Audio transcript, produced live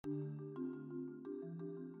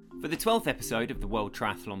For the 12th episode of the World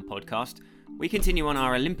Triathlon podcast, we continue on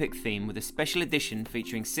our Olympic theme with a special edition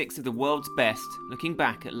featuring 6 of the world's best looking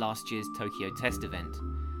back at last year's Tokyo test event.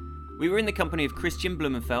 We were in the company of Kristian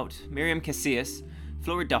Blummenfelt, Miriam Casillas,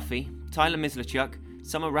 Flora Duffy, Mislawchuk,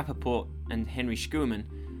 Rappaport and Henri Schoeman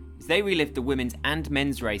as they relived the women's and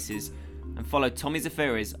men's races and followed Tommy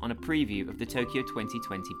Zaferes on a preview of the Tokyo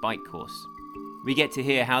 2020 bike course. We get to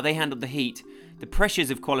hear how they handled the heat, the pressures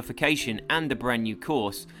of qualification and the brand new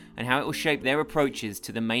course, and how it will shape their approaches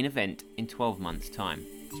to the main event in 12 months' time.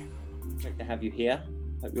 Great to have you here.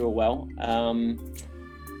 Hope you're all well.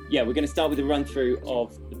 We're going to start with a run through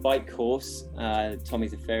of the bike course Tommy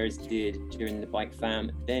Zaferes did during the Bike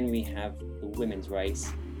Fam. Then we have the women's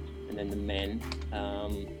race and then the men.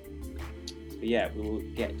 We will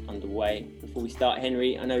get underway. Before we start,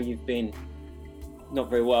 Henri, I know you've been not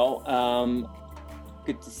very well.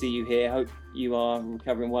 Good to see you here. Hope you are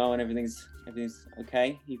recovering well and everything's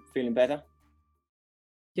okay. You feeling better?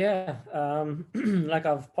 Yeah, like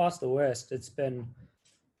I've passed the worst. It's been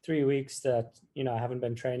 3 weeks that, I haven't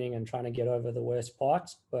been training and trying to get over the worst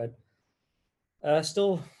parts, but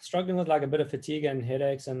still struggling with like a bit of fatigue and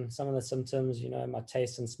headaches and some of the symptoms, my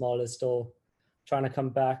taste and smell is still trying to come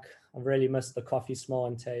back. I've really missed the coffee smell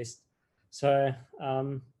and taste. So,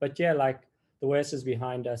 like the worst is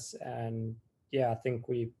behind us, and I think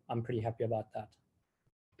I'm pretty happy about that.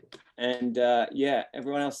 And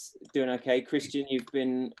everyone else doing okay. Kristian, you've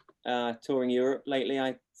been touring Europe lately,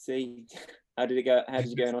 I see. How did it go? How did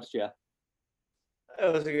you go in Austria?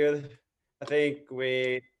 It was good. I think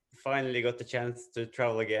we finally got the chance to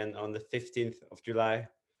travel again on the 15th of July.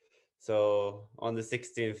 So on the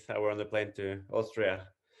 16th, I were on the plane to Austria.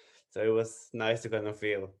 So it was nice to kind of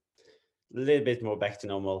feel a little bit more back to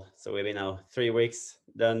normal. So we've been now 3 weeks,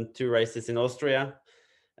 done 2 races in Austria,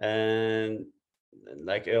 and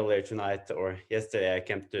like earlier tonight or yesterday, I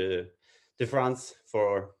came to France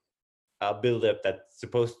for a build-up that's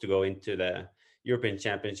supposed to go into the European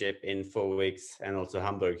Championship in 4 weeks, and also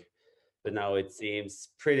Hamburg. But now it seems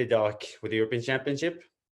pretty dark with the European Championship,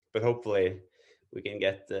 but hopefully we can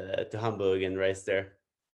get to Hamburg and race there.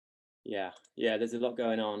 Yeah, there's a lot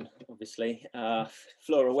going on, obviously.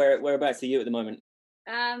 Flora, whereabouts are you at the moment?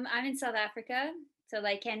 I'm in South Africa, so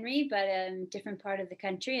like Henri, but a different part of the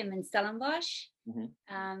country. I'm in Stellenbosch.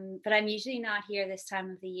 Mm-hmm. But I'm usually not here this time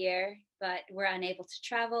of the year, but we're unable to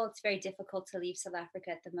travel. It's very difficult to leave South Africa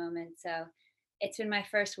at the moment. So it's been my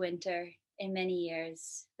first winter in many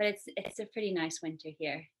years, but it's a pretty nice winter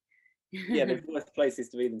here. Yeah, there's worse places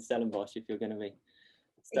to be than Stellenbosch if you're going to be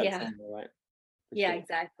stuck somewhere, right? Yeah, sure.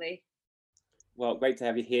 Exactly. Well, great to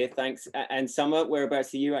have you here. Thanks. And Summer,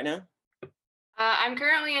 whereabouts are you right now? I'm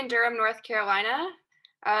currently in Durham, North Carolina.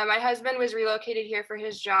 My husband was relocated here for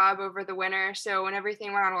his job over the winter. So when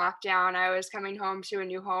everything went on lockdown, I was coming home to a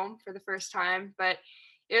new home for the first time. But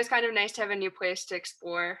it was kind of nice to have a new place to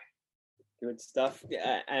explore. Good stuff.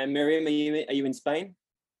 And Miriam, are you in Spain?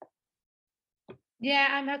 Yeah,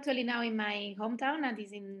 I'm actually now in my hometown, and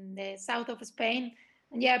it's in the south of Spain.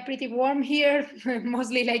 And pretty warm here,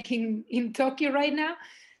 mostly like in Tokyo right now.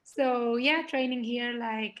 So training here,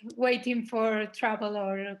 like waiting for travel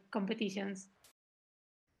or competitions.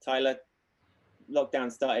 Tyler,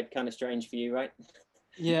 lockdown started kind of strange for you, right?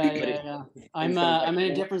 Yeah. I'm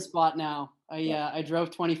in a different spot now. I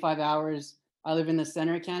drove 25 hours. I live in the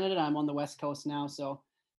center of Canada. I'm on the west coast now, so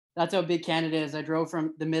that's how big Canada is. I drove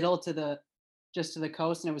from the middle to just to the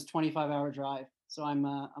coast, and it was 25-hour drive. So I'm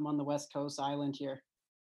on the west coast island here.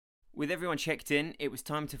 With everyone checked in, it was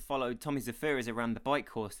time to follow Tommy Zaferes around the bike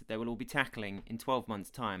course that they will all be tackling in 12 months'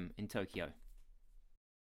 time in Tokyo.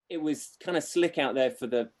 It was kind of slick out there for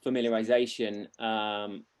the familiarization,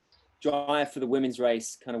 dry for the women's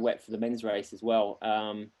race, kind of wet for the men's race as well.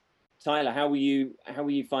 Tyler, how were you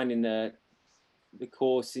finding the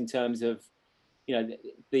course in terms of,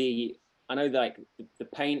 I know like the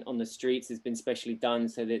paint on the streets has been specially done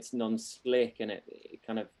so that it's non-slick and it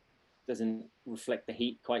kind of doesn't reflect the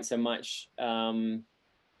heat quite so much. Did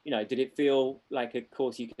it feel like a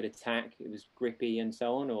course you could attack? It was grippy and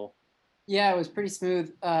so on, or? Yeah, it was pretty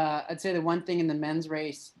smooth. I'd say the one thing in the men's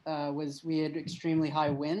race was we had extremely high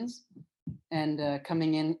winds, and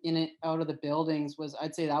coming in it out of the buildings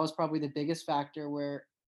I'd say that was probably the biggest factor where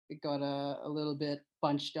it got a little bit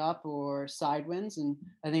bunched up or side winds. And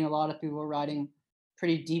I think a lot of people were riding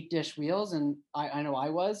pretty deep dish wheels, and I know I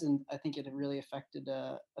was, and I think it really affected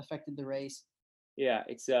the race. Yeah,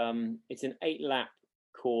 it's an 8-lap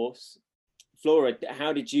course. Flora,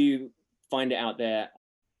 how did you find it out there?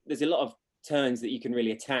 There's a lot of turns that you can really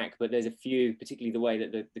attack, but there's a few, particularly the way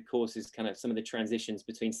that the course is kind of some of the transitions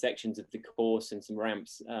between sections of the course and some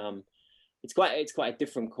ramps it's quite a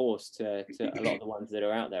different course to a lot of the ones that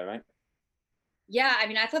are out there, right? Yeah, I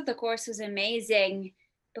mean, I thought the course was amazing.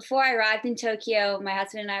 Before I arrived in Tokyo, my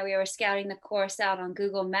husband and I, we were scouting the course out on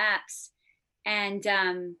Google Maps. And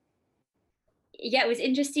yeah, it was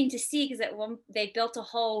interesting to see because they built a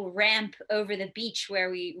whole ramp over the beach where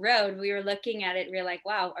we rode. We were looking at it, we were like,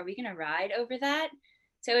 wow, are we going to ride over that?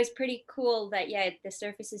 So it was pretty cool that, yeah, the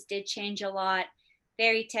surfaces did change a lot.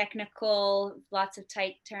 Very technical, lots of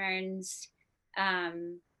tight turns.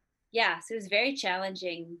 Yeah, so it was very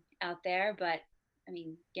challenging out there, but I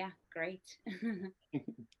mean, yeah, great.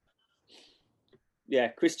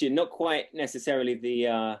 Yeah, Kristian, not quite necessarily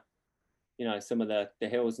the some of the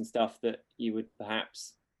hills and stuff that you would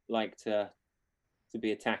perhaps like to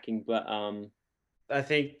be attacking, but I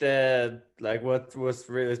think what was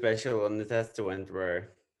really special on the test event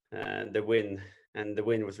were the wind, and the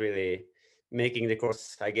wind was really making the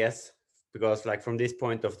course, I guess, because like from this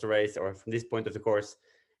point of the race or from this point of the course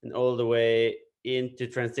and all the way into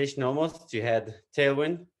transition almost, you had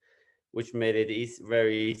tailwind, which made it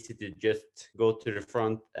very easy to just go to the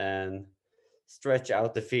front and stretch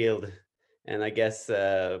out the field. And I guess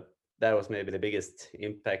that was maybe the biggest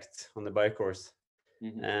impact on the bike course.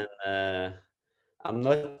 Mm-hmm. And I'm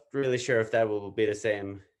not really sure if that will be the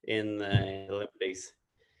same in the Olympics,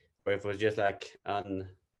 or if it was just like on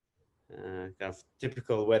kind of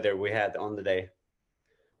typical weather we had on the day.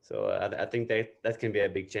 So I think that can be a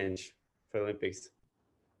big change for Olympics.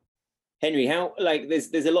 Henri, how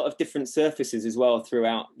there's a lot of different surfaces as well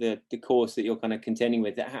throughout the course that you're kind of contending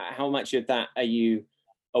with. How much of that are you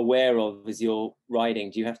aware of as you're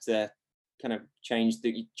riding? Do you have to kind of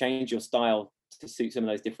change your style to suit some of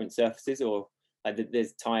those different surfaces, or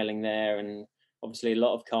there's tiling there and obviously a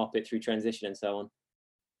lot of carpet through transition and so on?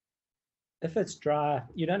 If it's dry,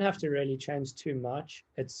 you don't have to really change too much.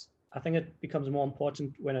 I think it becomes more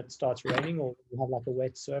important when it starts raining or you have like a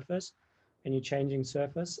wet surface and you're changing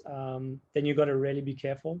surface. Then you've got to really be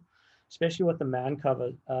careful, especially with the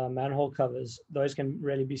manhole covers. Those can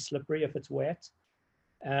really be slippery if it's wet.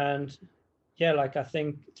 And yeah, like I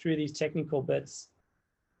think through these technical bits,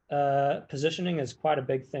 positioning is quite a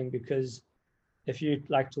big thing, because if you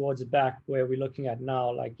like towards the back where we're looking at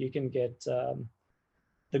now, like you can get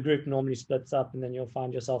the group normally splits up and then you'll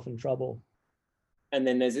find yourself in trouble. And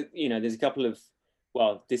then there's a couple of,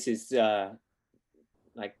 well, this is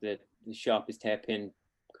like the sharpest hairpin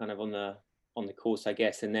kind of on the course, I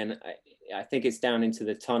guess. And then I think it's down into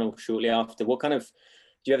the tunnel shortly after. What kind of,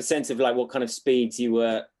 do you have a sense of like what kind of speeds you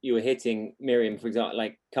were hitting, Miriam, for example,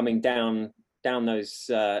 like coming down those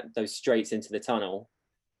straights into the tunnel?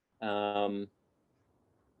 Are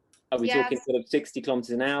we talking sort of 60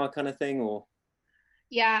 kilometers an hour kind of thing, or?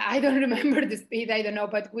 Yeah, I don't remember the speed. I don't know,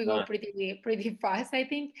 but we go pretty fast. I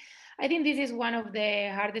think this is one of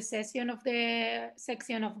the hardest section of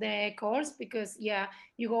the course, because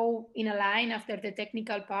you go in a line after the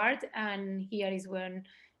technical part, and here is when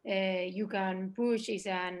you can push. Is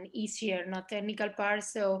an easier, not technical part.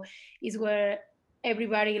 So it's where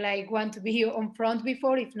everybody like want to be on front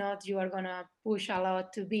before. If not, you are gonna push a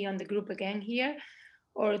lot to be on the group again here,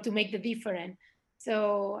 or to make the difference.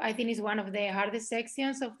 So I think it's one of the hardest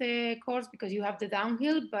sections of the course, because you have the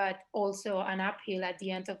downhill, but also an uphill at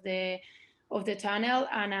the end of the tunnel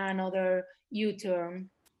and another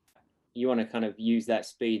U-turn. You want to kind of use that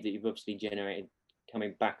speed that you've obviously generated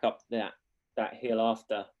coming back up that hill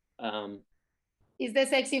after. It's the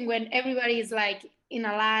section when everybody is like in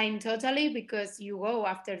a line totally, because you go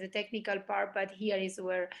after the technical part, but here is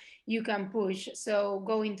where you can push. So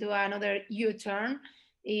going to another U-turn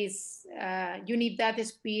is you need that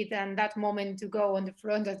speed and that moment to go on the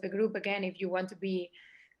front of the group again if you want to be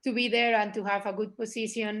there and to have a good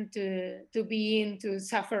position to be in, to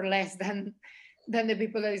suffer less than the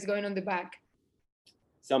people that is going on the back.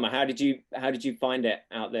 Summer, how did you find it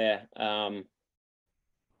out there? A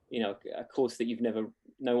course that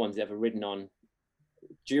no one's ever ridden on.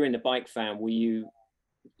 During the bike fam, were you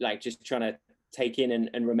like just trying to take in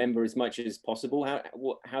and remember as much as possible?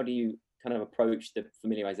 How do you kind of approach the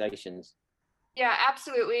familiarizations? Yeah,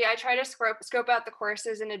 absolutely. I try to scope out the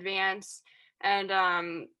courses in advance and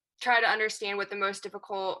try to understand what the most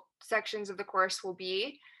difficult sections of the course will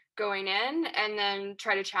be going in, and then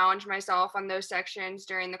try to challenge myself on those sections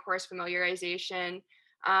during the course familiarization.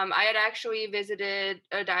 I had actually visited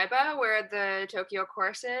Odaiba, where the Tokyo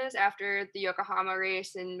course is, after the Yokohama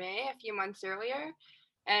race in May, a few months earlier.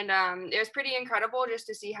 And it was pretty incredible just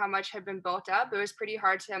to see how much had been built up. It was pretty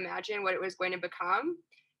hard to imagine what it was going to become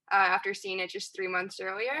after seeing it just 3 months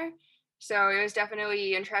earlier. So it was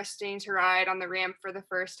definitely interesting to ride on the ramp for the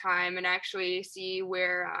first time and actually see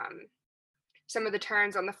where some of the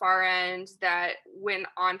turns on the far end that went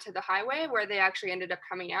onto the highway where they actually ended up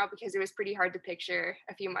coming out, because it was pretty hard to picture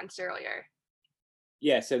a few months earlier.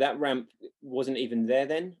 Yeah, so that ramp wasn't even there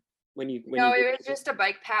then No, it was just a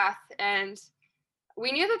bike path, and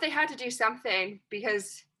we knew that they had to do something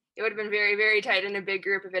because it would have been very, very tight in a big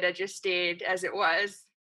group if it had just stayed as it was.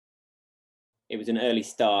 It was an early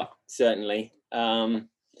start, certainly. I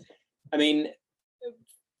mean,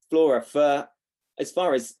 Flora, as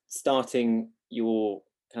far as starting your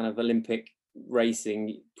kind of Olympic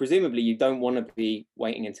racing, presumably you don't want to be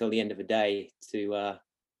waiting until the end of the day to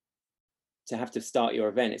have to start your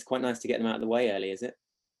event. It's quite nice to get them out of the way early, is it?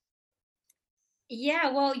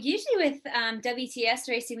 Yeah, well, usually with WTS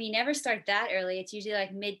racing, we never start that early. It's usually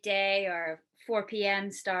like midday or 4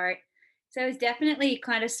 p.m. start. So I was definitely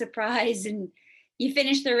kind of surprised, and you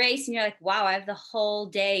finish the race and you're like, wow, I have the whole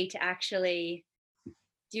day to actually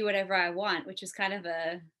do whatever I want, which was kind of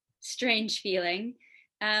a strange feeling.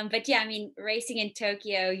 But yeah, I mean, racing in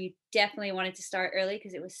Tokyo, you definitely wanted to start early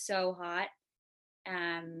because it was so hot,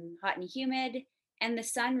 hot and humid. And the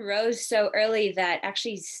sun rose so early that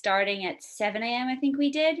actually starting at 7 a.m., I think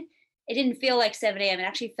we did, it didn't feel like 7 a.m. It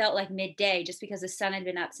actually felt like midday just because the sun had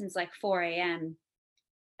been up since like 4 a.m.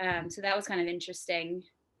 So that was kind of interesting.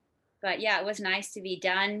 But yeah, it was nice to be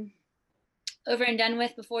done, over and done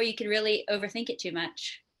with before you could really overthink it too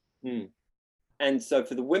much. And so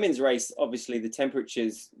for the women's race, obviously the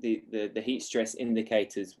temperatures, the heat stress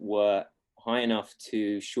indicators were high enough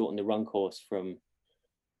to shorten the run course from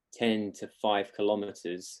 10 to 5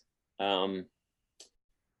 kilometers.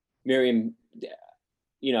 Miriam,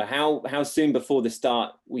 you know, how soon before the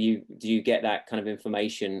start do you get that kind of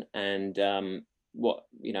information, and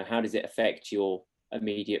how does it affect your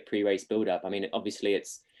immediate pre-race build-up? I mean, obviously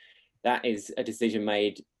that is a decision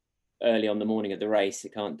made early on the morning of the race.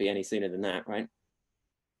 It can't be any sooner than that, right?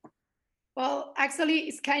 Well, actually,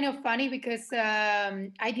 it's kind of funny because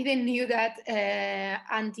I didn't knew that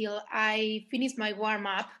until I finished my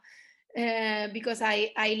warm-up, because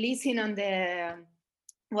I listened on the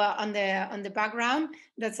background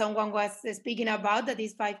that someone was speaking about that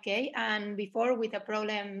is 5K, and before, with a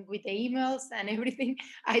problem with the emails and everything,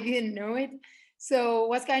 I didn't know it. So it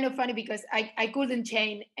was kind of funny because I couldn't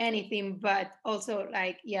change anything, but also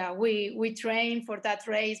like, yeah, we trained for that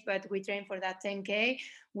race, but we trained for that 10K.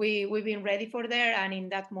 We've been ready for there, and in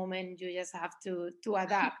that moment you just have to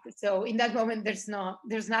adapt. So in that moment there's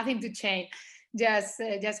nothing to change. Just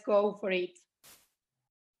go for it.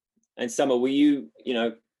 And Summer, were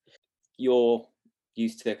you're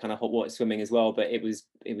used to kind of hot water swimming as well, but it was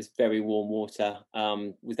very warm water.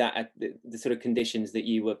 Was that the sort of conditions that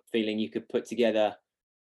you were feeling you could put together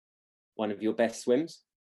one of your best swims?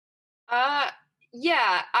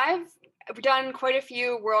 Yeah, I've done quite a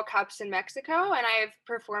few World Cups in Mexico, and I've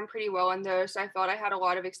performed pretty well in those. So I felt I had a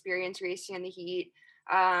lot of experience racing in the heat.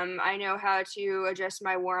 I know how to adjust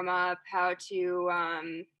my warm up, how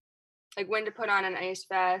to like when to put on an ice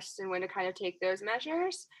vest and when to kind of take those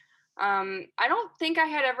measures. I don't think I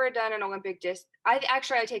had ever done an Olympic I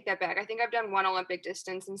take that back. I think I've done one Olympic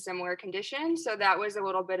distance in similar conditions. So that was a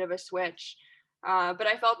little bit of a switch. But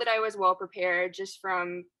I felt that I was well prepared just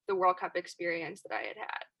from the World Cup experience that I had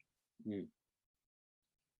had.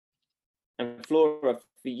 And Flora,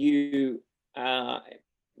 for you, it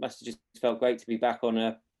must have just felt great to be back on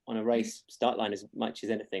a race start line as much as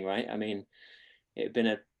anything, right? I mean, it had been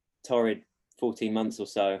a torrid 14 months or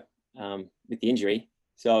so with the injury.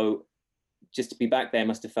 So just to be back there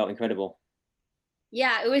must have felt incredible.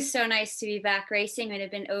 Yeah, it was so nice to be back racing. It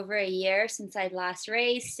had been over a year since I'd last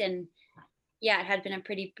raced, and yeah, it had been a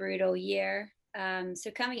pretty brutal year.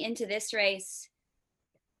 So coming into this race,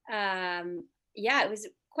 it was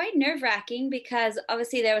quite nerve-wracking because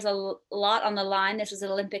obviously there was a lot on the line. This was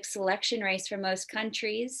an Olympic selection race for most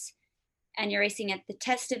countries, and you're racing at the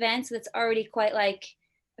test event, so that's already quite like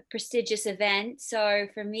a prestigious event. So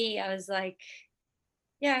for me, I was like,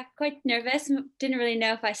 yeah, quite nervous. Didn't really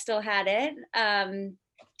know if I still had it.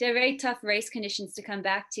 They're very tough race conditions to come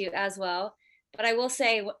back to as well. But I will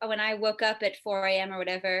say, when I woke up at 4 a.m. or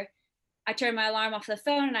whatever, I turned my alarm off the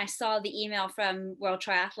phone and I saw the email from World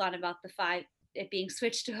Triathlon about it being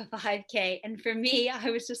switched to a 5K. And for me,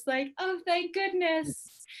 I was just like, oh, thank goodness.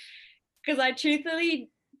 Because a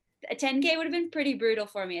 10K would have been pretty brutal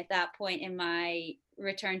for me at that point in my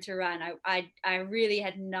return to run. I really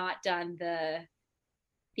had not done the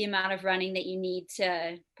amount of running that you need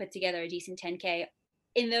to put together a decent 10K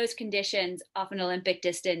in those conditions off an Olympic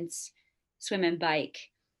distance swim and bike.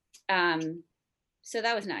 So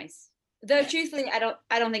that was nice. Though truthfully, I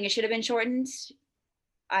don't think it should have been shortened.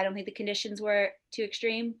 I don't think the conditions were too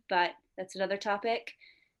extreme, but that's another topic.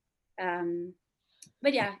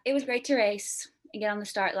 but yeah, it was great to race and get on the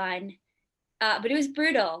start line. But it was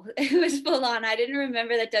brutal. It was full on. I didn't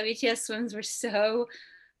remember that WTS swims were so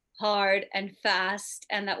hard and fast,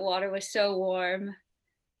 and that water was so warm.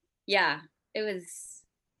 Yeah, it was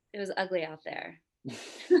ugly out there.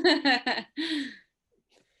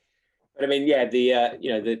 But I mean, yeah, the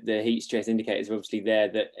the heat stress indicators are obviously there,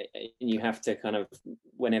 that you have to kind of,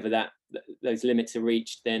 whenever those limits are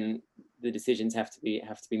reached, then the decisions have to be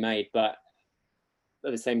made. But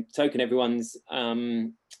at the same token, everyone's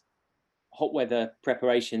hot weather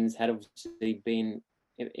preparations had obviously been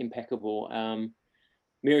impeccable.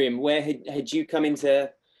 Miriam, where had you come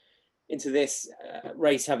into this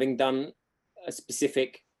race having done a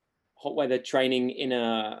specific hot weather training in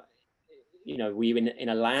a, were you in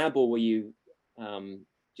a lab, or were you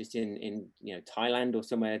just in Thailand or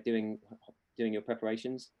somewhere doing your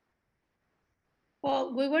preparations?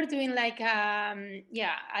 Well, we were doing like a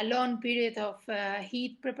long period of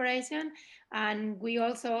heat preparation, and we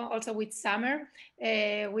also with summer,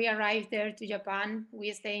 we arrived there to Japan.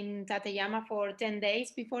 We stayed in Tateyama for 10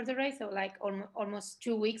 days before the race, so like almost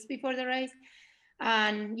 2 weeks before the race.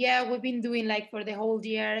 And yeah, we've been doing like for the whole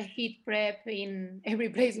year heat prep in every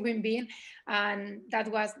place we've been, and that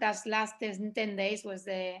last 10 days was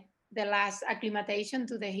the last acclimatization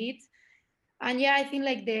to the heat. And yeah, I think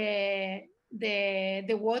like the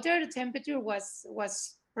water temperature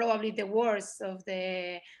was probably the worst of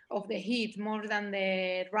the heat, more than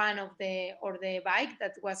the run of the bike.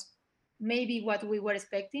 That was maybe what we were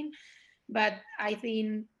expecting, but I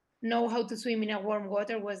think know how to swim in a warm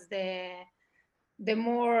water was the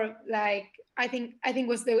more, like, I think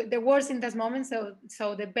was the worst in that moment. So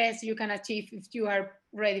the best you can achieve if you are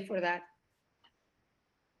ready for that.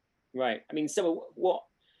 Right. I mean, so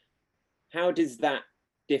how does that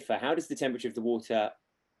differ? How does the temperature of the water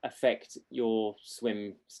affect your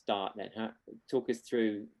swim start then? Talk us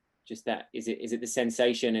through just that. Is it the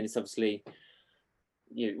sensation? And it's obviously,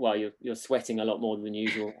 you're sweating a lot more than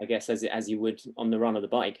usual, I guess, as you would on the run of the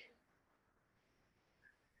bike.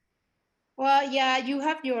 Well, yeah, you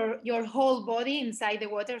have your whole body inside the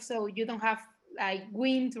water, so you don't have like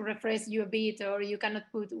wind to refresh you a bit, or you cannot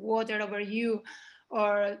put water over you,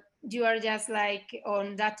 or you are just like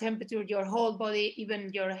on that temperature, your whole body, even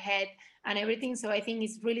your head and everything. So I think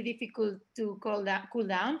it's really difficult to cool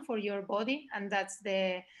down for your body, and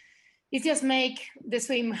it just make the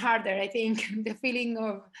swim harder. I think the feeling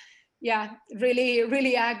of, really,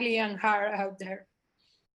 really ugly and hard out there.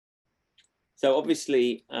 So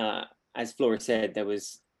obviously, as Flora said, there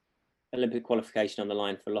was Olympic qualification on the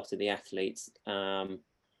line for a lot of the athletes.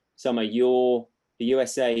 Summer, the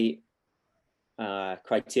USA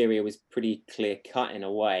criteria was pretty clear cut in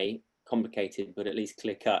a way, complicated, but at least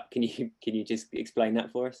clear cut. Can you just explain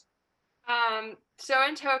that for us? So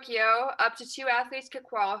in Tokyo, up to 2 athletes could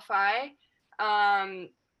qualify, but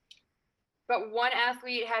one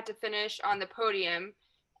athlete had to finish on the podium,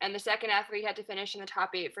 and the second athlete had to finish in the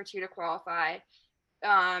top 8 for 2 to qualify.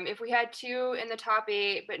 If we had 2 in the top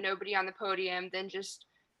 8 but nobody on the podium, then just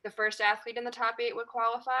the first athlete in the top 8 would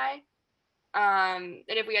qualify. And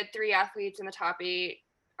if we had 3 athletes in the top 8,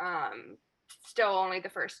 still only the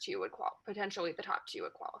first 2 would potentially the top 2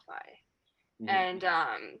 would qualify. Mm-hmm. And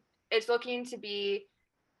it's looking to be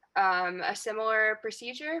a similar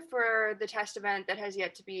procedure for the test event that has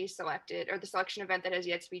yet to be selected, or the selection event that has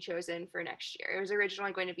yet to be chosen for next year. It was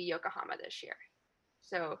originally going to be Yokohama this year.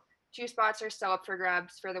 So 2 spots are still up for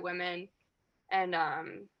grabs for the women, and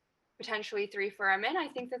potentially 3 for our men. I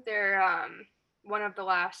think that they're one of the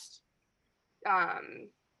last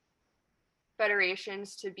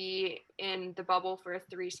federations to be in the bubble for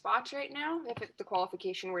 3 spots right now, if the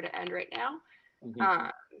qualification were to end right now. Mm-hmm.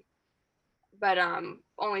 But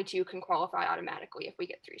only 2 can qualify automatically if we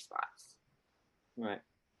get 3 spots. Right.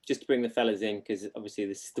 Just to bring the fellas in, because obviously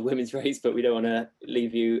this is the women's race, but we don't want to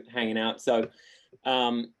leave you hanging out. So,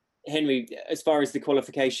 Henri, as far as the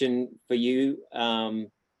qualification for you,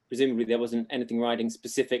 presumably there wasn't anything riding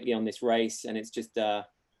specifically on this race, and it's just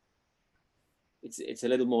it's a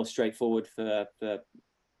little more straightforward for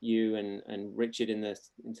you and Richard in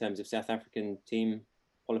terms of South African team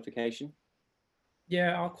qualification.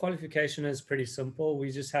 Yeah, our qualification is pretty simple.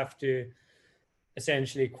 We just have to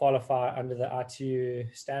essentially qualify under the ITU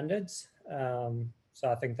standards. So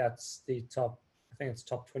I think that's it's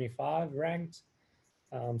top 25 ranked.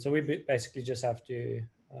 So we basically just have to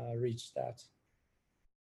reach that.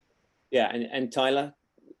 Yeah, and Tyler?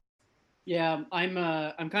 Yeah,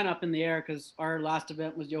 I'm kind of up in the air because our last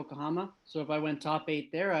event was Yokohama. So if I went top 8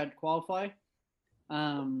 there, I'd qualify.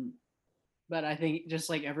 But I think just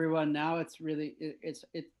like everyone now, it's really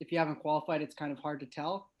if you haven't qualified, it's kind of hard to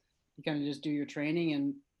tell. you kind of just do your training,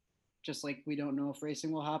 and just like we don't know if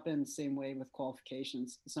racing will happen, same way with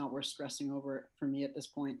qualifications. It's not worth stressing over it for me at this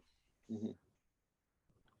point. Mm-hmm.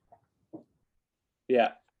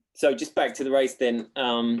 Yeah. So just back to the race then.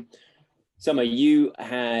 Summer, you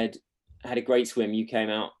had a great swim. You came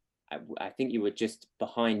out, I think you were just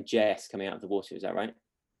behind Jess coming out of the water. Is that right?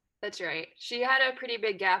 That's right. She had a pretty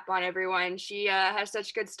big gap on everyone. She has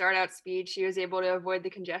such good start out speed. She was able to avoid the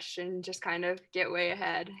congestion, just kind of get way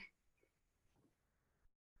ahead.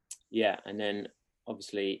 Yeah, and then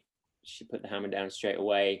obviously she put the hammer down straight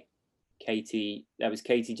away. Katie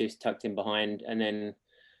just tucked in behind, and then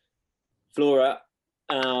Flora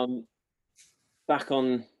back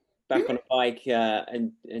on a bike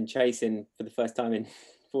and chasing for the first time in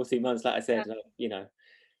 14 months. Like I said, you know,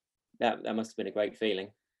 that must have been a great feeling.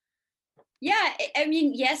 Yeah, I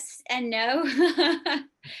mean, yes and no.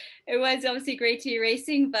 It was obviously great to be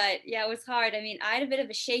racing, but yeah, it was hard. I mean, I had a bit of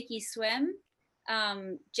a shaky swim.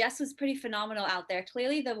 Jess was pretty phenomenal out there.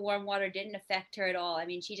 Clearly the warm water didn't affect her at all. I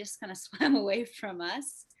mean, she just kind of swam away from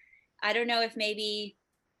us. I don't know if maybe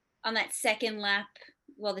on that second lap,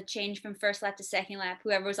 well, the change from first lap to second lap,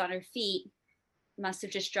 whoever was on her feet must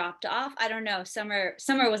have just dropped off. I don't know. Summer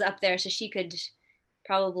was up there, so she could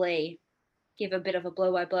probably give a bit of a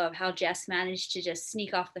blow by blow of how Jess managed to just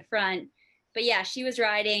sneak off the front. But yeah, she was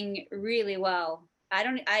riding really well. I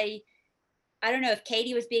don't know if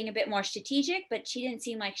Katie was being a bit more strategic, but she didn't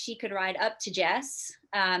seem like she could ride up to Jess.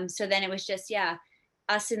 So then it was just,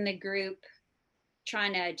 us in the group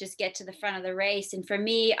trying to just get to the front of the race. And for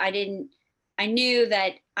me, I knew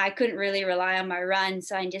that I couldn't really rely on my run.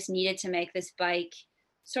 So I just needed to make this bike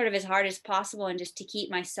sort of as hard as possible and just to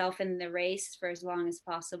keep myself in the race for as long as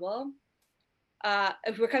possible.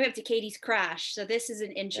 We're coming up to Katie's crash. So this is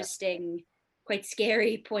an interesting, quite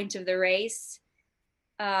scary point of the race.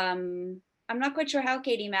 I'm not quite sure how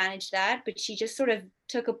Katie managed that, but she just sort of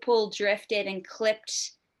took a pull, drifted, and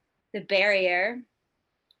clipped the barrier.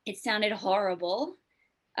 It sounded horrible.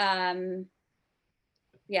 Yeah.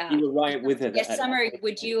 You were right with her. Yes, Summer,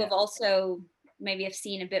 would you have also maybe have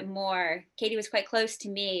seen a bit more? Katie was quite close to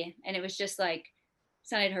me, and it was just like,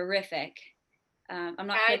 sounded horrific. I'm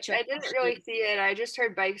not quite sure. I didn't really see it. I just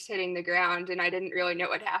heard bikes hitting the ground, and I didn't really know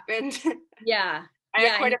what happened. Yeah. I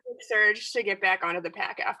had quite a big surge to get back onto the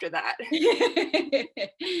pack after that. Yeah,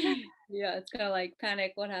 it's kind of like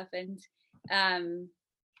panic. What happened?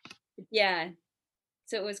 Yeah.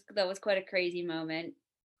 So that was quite a crazy moment.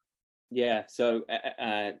 Yeah. So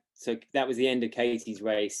that was the end of Katie's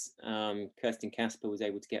race. Kirsten Casper was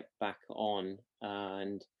able to get back on,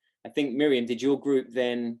 and I think Miriam, did your group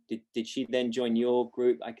then? Did she then join your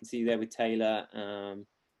group? I can see you there with Taylor,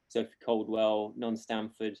 Sophie Caldwell, Non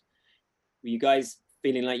Stanford. Were you guys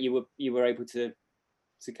feeling like you were able to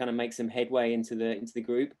kind of make some headway into the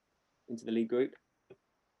group, into the lead group?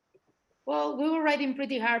 Well, we were riding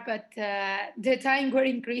pretty hard, but the time were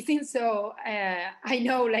increasing. So I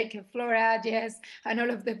know like Flora, Jess, and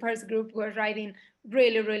all of the first group were riding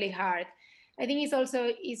really, really hard. I think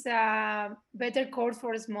it's a better course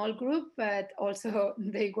for a small group, but also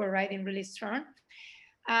they were riding really strong.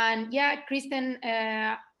 And yeah, Kristen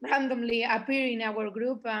randomly appeared in our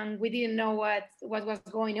group, and we didn't know what was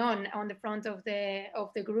going on the front of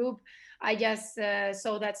the group. I just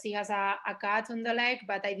saw that she has a cut on the leg,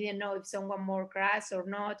 but I didn't know if someone more crashed or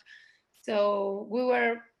not. So we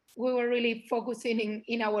were really focusing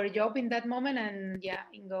in our job in that moment, and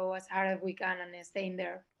and go as hard as we can and stay in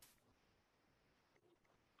there.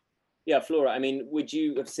 Yeah, Flora, I mean, would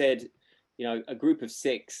you have said, a group of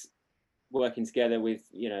 6 working together with,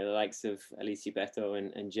 the likes of Alicia Beto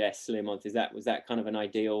and Jess Learmonth, was that kind of an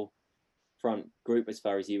ideal front group as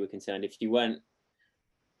far as you were concerned? If you weren't,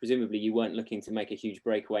 presumably you weren't looking to make a huge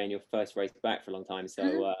breakaway in your first race back for a long time,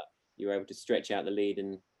 so you were able to stretch out the lead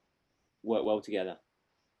and work well together.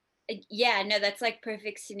 Yeah, no, that's like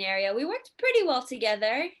perfect scenario. We worked pretty well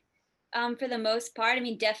together. For the most part. I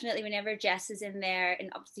mean, definitely whenever Jess is in there, and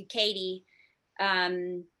obviously Katie,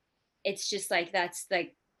 it's just like, that's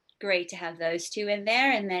like great to have those two in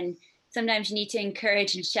there. And then sometimes you need to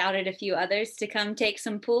encourage and shout at a few others to come take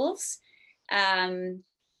some pulls,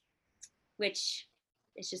 which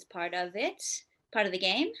is just part of the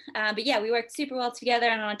game. But yeah, we worked super well together,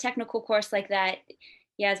 and on a technical course like that,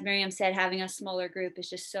 as Miriam said, having a smaller group is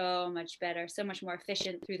just so much better, so much more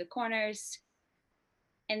efficient through the corners.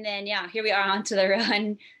 And then, here we are onto the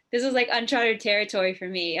run. This was like uncharted territory for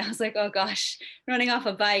me. I was like, oh gosh, running off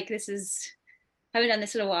a bike. Haven't done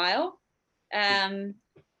this in a while. So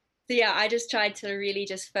I just tried to really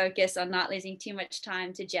just focus on not losing too much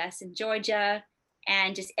time to Jess and Georgia.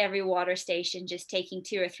 and just every water station, just taking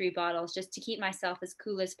 2 or 3 bottles just to keep myself as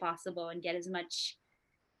cool as possible and get as much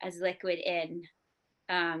as liquid in.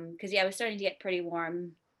 Because yeah, it was starting to get pretty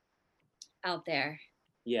warm out there.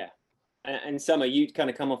 Yeah. And Summer, you'd kind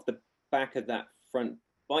of come off the back of that front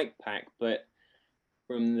bike pack, but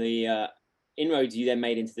from the inroads you then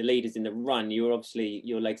made into the leaders in the run, you were obviously,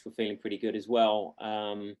 your legs were feeling pretty good as well.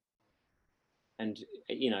 And,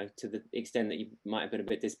 you know, to the extent that you might have been a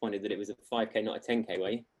bit disappointed that it was a 5K, not a 10K, were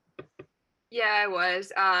you? Yeah, I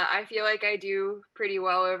was. I feel like I do pretty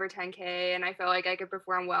well over 10K, and I felt like I could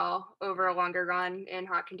perform well over a longer run in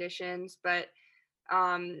hot conditions. But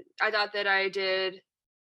I thought that I did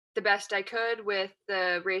the best I could with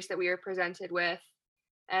the race that we were presented with,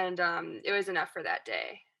 and it was enough for that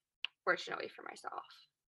day, fortunately for myself.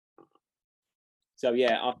 So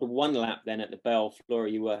yeah, after one lap then at the bell, Flora,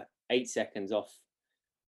 you were 8 seconds off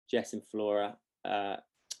Jess and Flora,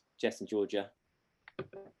 Jess and Georgia.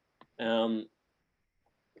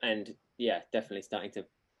 And yeah, definitely starting to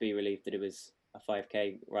be relieved that it was a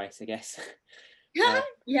 5K race, I guess.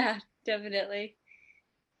 Yeah, definitely.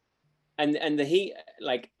 And the heat,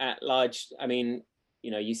 like at large, I mean,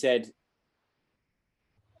 you know, you said,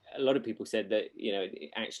 a lot of people said that, you know,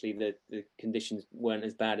 actually the conditions weren't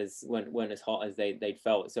as bad as, weren't as hot as they'd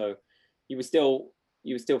felt. So you were still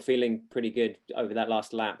feeling pretty good over that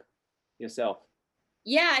last lap yourself.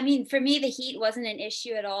 Yeah, I mean, for me, the heat wasn't an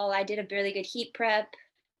issue at all. I did a really good heat prep.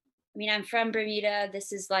 I mean, I'm from Bermuda.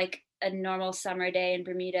 This is like a normal summer day in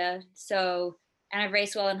Bermuda. So, and I've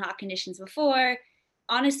raced well in hot conditions before.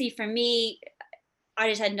 Honestly, for me, I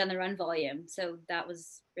just hadn't done the run volume. So that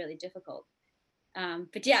was really difficult.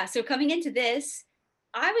 But yeah, so coming into this,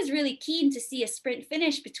 I was really keen to see a sprint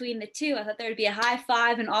finish between the two. I thought there would be a high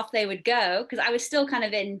five and off they would go, because I was still kind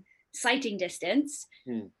of in sighting distance.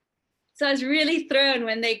 So I was really thrown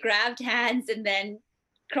when they grabbed hands and then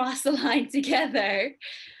crossed the line together.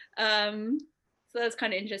 So that was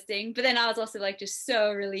kind of interesting. But then I was also like just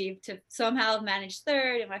so relieved to somehow have managed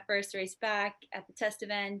third in my first race back at the test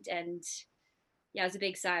event. And yeah, it was a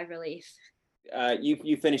big sigh of relief.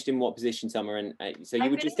 You finished in what position, Summer? And so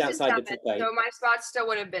you were just outside the top 8. So my spot still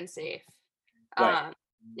would have been safe. Right.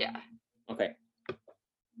 Yeah. Okay.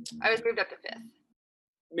 I was moved up to 5th.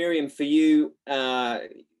 Miriam, for you,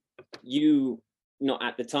 you not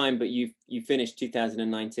at the time, but you finished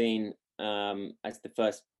 2019 as the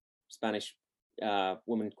first Spanish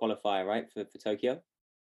woman qualifier, right, for Tokyo?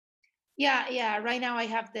 Yeah. Right now I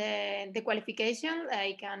have the qualification,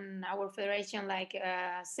 like, and our federation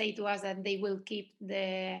say to us that they will keep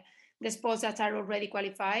the spots that are already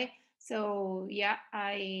qualified. So yeah,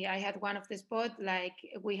 I had one of the spots. Like,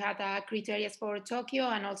 we had criteria for Tokyo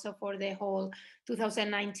and also for the whole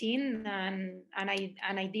 2019, and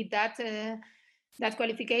I did that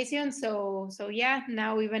qualification. So yeah,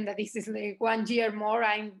 now even that this is like 1 year more,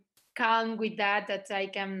 I'm calm with that I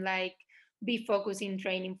can like be focused in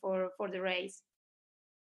training for the race.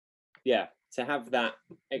 Yeah, to have that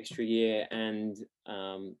extra year and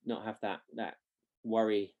not have that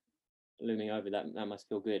worry looming over, that must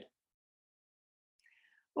feel good.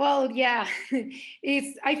 Well, yeah,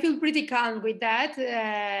 I feel pretty calm with that.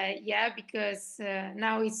 Yeah, because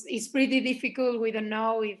now it's pretty difficult. We don't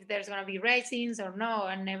know if there's gonna be racings or no,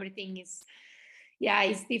 and everything is, yeah,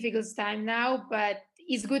 it's difficult time now. But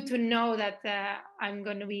it's good to know that I'm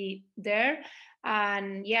gonna be there,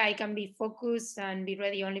 and yeah, I can be focused and be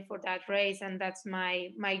ready only for that race, and that's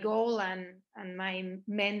my goal and my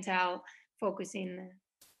mental focusing.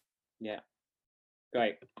 Yeah.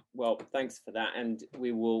 Great. Well, thanks for that. And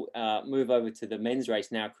we will move over to the men's race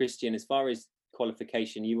now. Kristian, as far as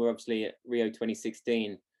qualification, you were obviously at Rio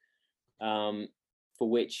 2016, for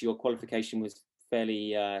which your qualification was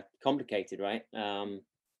fairly complicated, right?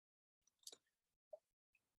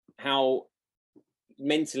 How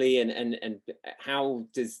mentally and how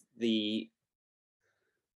does the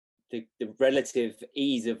relative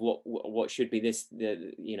ease of what should be this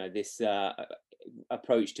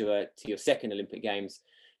approach to your second Olympic Games,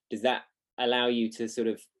 does that allow you to sort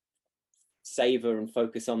of savor and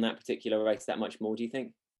focus on that particular race that much more, do you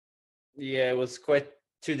think? Yeah, it was quite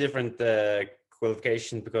two different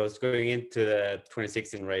qualifications, because going into the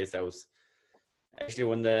 2016 race, I was actually,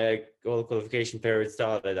 when the whole qualification period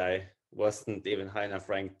started, I wasn't even high enough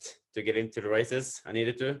ranked to get into the races I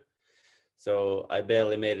needed to. So I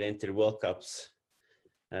barely made it into the World Cups.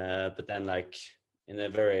 But then, like, in the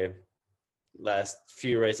very last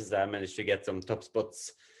few races, I managed to get some top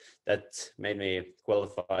spots that made me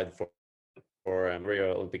qualified for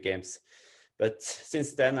Rio Olympic Games. But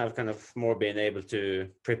since then, I've kind of more been able to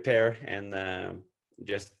prepare and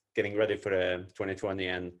just getting ready for the 2020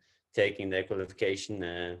 and taking the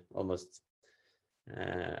qualification almost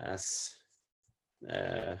as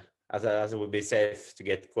it would be safe to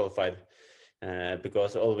get qualified,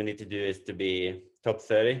 because all we need to do is to be top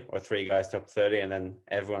 30 or 3 guys top 30, and then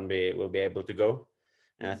everyone will be able to go.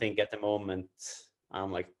 And I think at the moment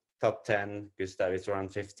I'm like top 10, Gustav is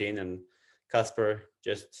around 15, and Kasper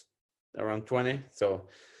just around 20. So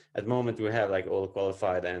at the moment we have like all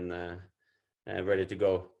qualified and ready to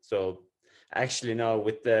go. So actually now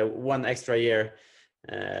with the 1 extra year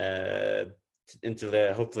into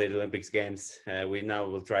the hopefully the Olympics games, we now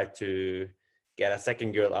will try to get a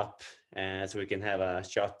second girl up, so we can have a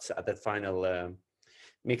shot at that final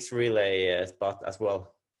mixed relay spot as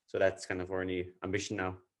well. So that's kind of our new ambition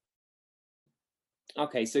now.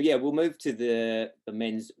 Okay, so yeah, we'll move to the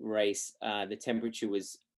men's race. The temperature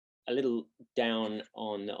was a little down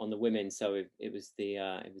on the women, so it was the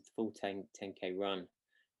full 10K run.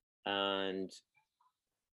 And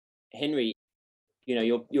Henri, you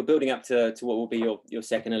know, you're building up to what will be your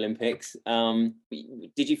second Olympics.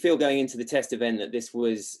 Did you feel going into the test event that this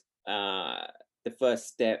was the first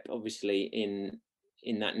step, obviously,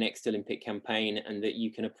 in that next Olympic campaign, and that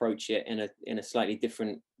you can approach it in a slightly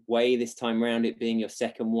different way this time around, it being your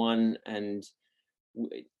second one? And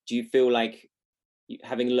do you feel like,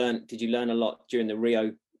 did you learn a lot during the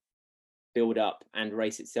Rio build up and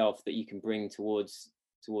race itself that you can bring towards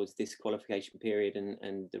this qualification period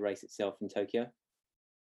and the race itself in Tokyo?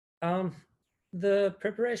 The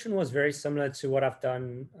preparation was very similar to what I've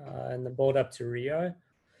done in the build up to Rio.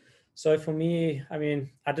 So for me, I mean,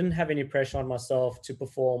 I didn't have any pressure on myself to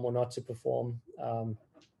perform or not to perform.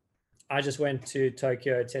 I just went to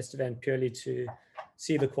Tokyo test event purely to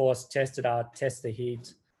see the course, test it out, test the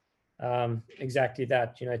heat. Exactly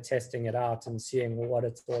that, you know, testing it out and seeing what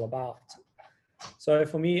it's all about. So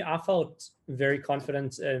for me, I felt very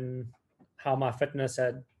confident in how my fitness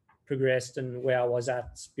had progressed and where I was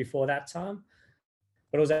at before that time.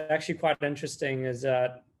 But it was actually quite interesting is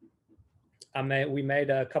that we made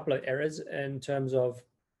a couple of errors in terms of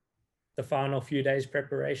the final few days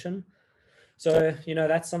preparation. So, you know,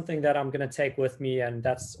 that's something that I'm going to take with me, and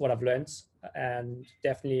that's what I've learned. And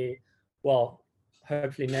definitely, well,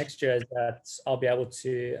 hopefully next year that I'll be able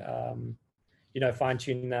to, you know, fine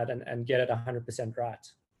tune that and get it 100% right.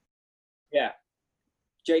 Yeah.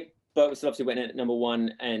 Jake Bertelsmann obviously went in at number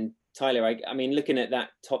 1, and Tyler, I mean, looking at that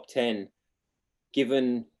top 10,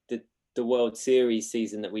 given the World Series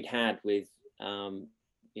season that we'd had with,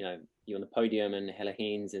 you know, you on the podium and Helle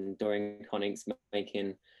Heens and Dorian Connings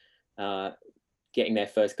getting their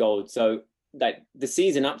first gold. So that the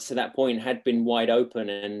season up to that point had been wide open,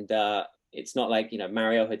 and it's not like, you know,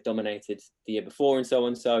 Mario had dominated the year before and so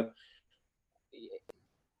on. So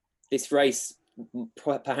this race,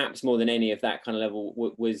 perhaps more than any of that kind of level,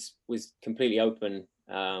 was completely open,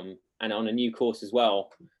 and on a new course as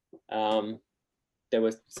well. There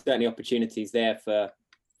were certainly opportunities there for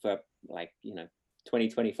like, you know,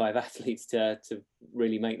 20-25 athletes to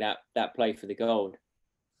really make that play for the gold.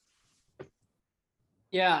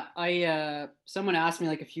 Yeah, someone asked me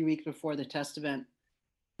like a few weeks before the test event,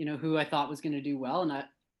 you know, who I thought was going to do well, and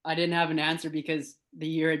I didn't have an answer because the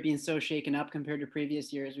year had been so shaken up compared to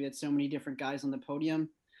previous years. We had so many different guys on the podium.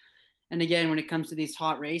 And again, when it comes to these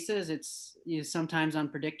hot races, it's sometimes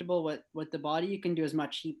unpredictable what the body, you can do as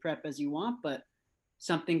much heat prep as you want, but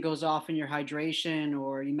something goes off in your hydration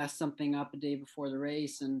or you mess something up a day before the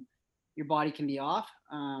race and your body can be off.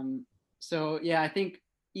 So yeah, I think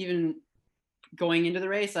even going into the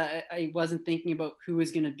race, I wasn't thinking about who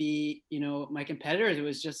was going to be, you know, my competitors. It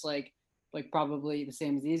was just like probably the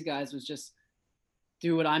same as these guys, was just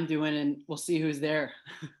do what I'm doing and we'll see who's there.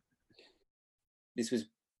 This was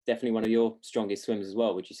definitely one of your strongest swims as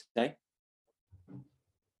well, would you say?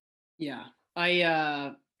 Yeah,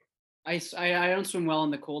 I don't swim well in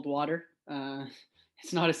the cold water.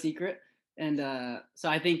 It's not a secret. And so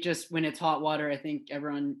I think just when it's hot water, I think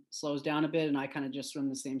everyone slows down a bit, and I kind of just swim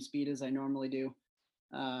the same speed as I normally do.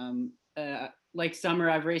 Like summer,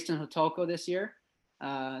 I've raced in Hotoko this year.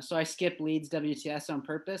 So I skipped Leeds WTS on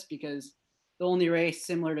purpose because the only race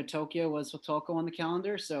similar to Tokyo was Hotoko on the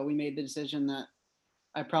calendar. So we made the decision that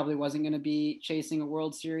I probably wasn't going to be chasing a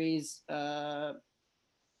World Series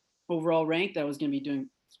overall rank. That I was going to be doing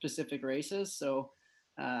specific races. So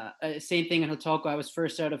same thing in Hotoko. I was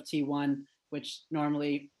first out of T1, which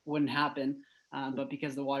normally wouldn't happen. But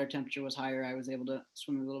because the water temperature was higher, I was able to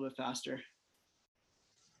swim a little bit faster.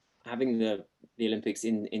 Having the Olympics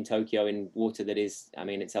in Tokyo in water that is, I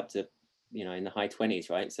mean, it's up to, you know, in the high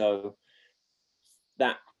 20s, right? So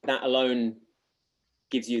that alone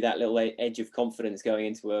gives you that little edge of confidence going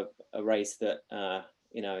into a race that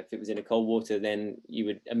you know, if it was in a cold water, then you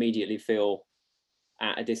would immediately feel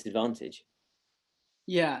at a disadvantage.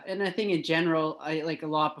 Yeah, and I think in general, I like a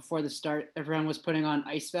lot before the start, everyone was putting on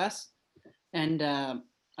ice vests, and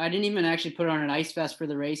I didn't even actually put on an ice vest for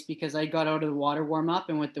the race because I got out of the water warm up,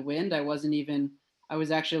 and with the wind, I was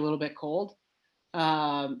actually a little bit cold.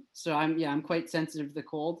 So I'm quite sensitive to the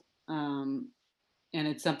cold, and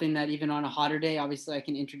it's something that even on a hotter day, obviously I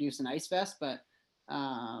can introduce an ice vest, but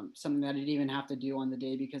something that I didn't even have to do on the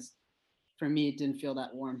day because for me it didn't feel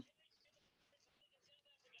that warm.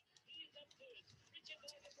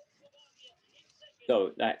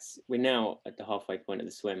 So we're now at the halfway point of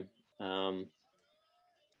the swim.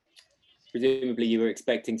 Presumably you were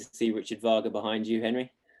expecting to see Richard Varga behind you,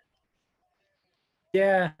 Henri?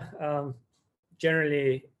 Yeah,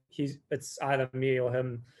 generally it's either me or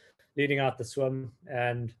him leading out the swim,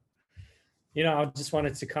 and you know, I just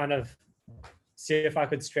wanted to kind of see if I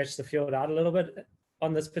could stretch the field out a little bit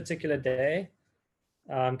on this particular day,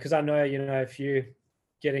 because I know, you know, if you're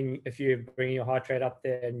bringing your heart rate up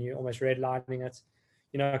there and you're almost redlining it,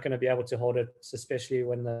 you're not going to be able to hold it, especially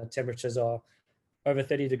when the temperatures are over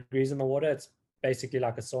 30 degrees in the water. It's basically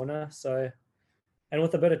like a sauna. So, and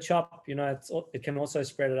with a bit of chop, you know, it can also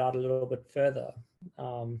spread it out a little bit further.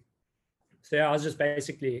 So yeah, I was just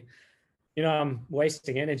basically, you know, I'm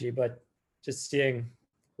wasting energy, but just seeing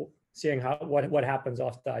what happens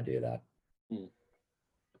after I do that.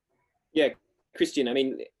 Yeah, Kristian, I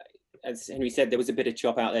mean, as Henri said, there was a bit of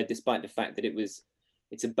chop out there, despite the fact that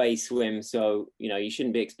it's a bay swim, so you know you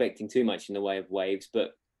shouldn't be expecting too much in the way of waves.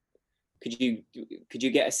 But could you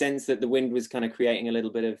get a sense that the wind was kind of creating a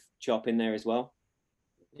little bit of chop in there as well?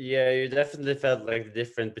 Yeah, you definitely felt like the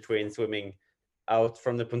difference between swimming out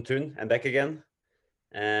from the pontoon and back again,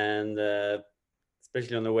 and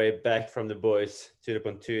especially on the way back from the buoys to the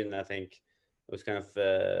pontoon, I think it was kind of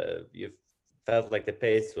you felt like the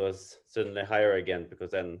pace was suddenly higher again,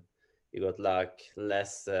 because then you got like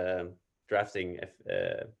less drafting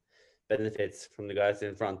benefits from the guys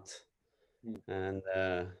in front. And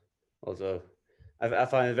also I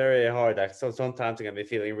find it very hard, like, so sometimes I can be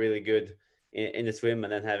feeling really good in the swim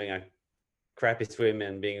and then having a crappy swim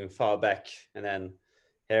and being far back, and then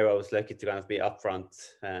here I was lucky to kind of be up front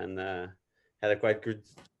and had a quite good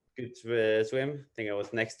swim. I think I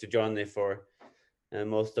was next to Johnny for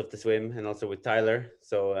most of the swim, and also with Tyler.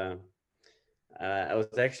 So I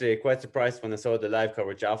was actually quite surprised when I saw the live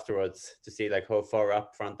coverage afterwards to see like how far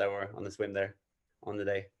up front they were on the swim there on the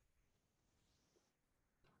day.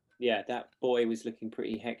 Yeah, that buoy was looking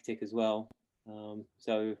pretty hectic as well.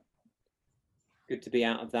 So good to be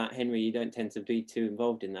out of that. Henri, you don't tend to be too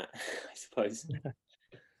involved in that, I suppose.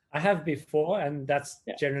 I have before, and that's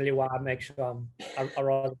generally why I make sure I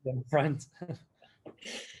rather be in front.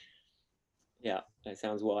 Yeah, that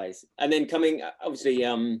sounds wise. And then coming, obviously, you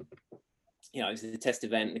know, it was a test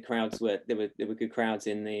event. The crowds there were good crowds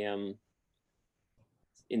in the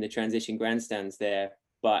transition grandstands there.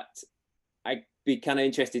 But I'd be kind of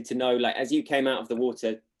interested to know, like, as you came out of the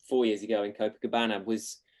water 4 years ago in Copacabana,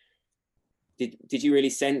 did you really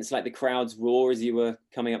sense like the crowd's roar as you were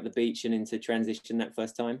coming up the beach and into transition that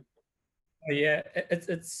first time? Oh, yeah,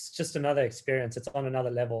 it's just another experience. It's on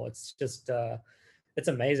another level. It's just it's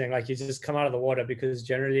amazing. Like, you just come out of the water, because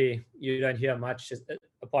generally you don't hear much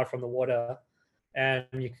apart from the water, and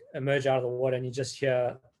you emerge out of the water and you just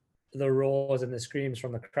hear the roars and the screams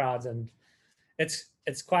from the crowds, and it's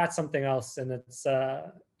quite something else. And it's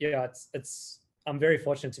I'm very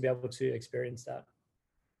fortunate to be able to experience that.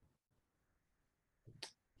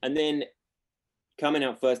 And then coming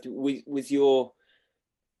out first, was your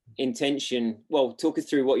intention, well, talk us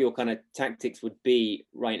through what your kind of tactics would be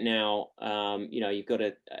right now. You know, you've got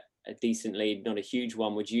a decent lead, not a huge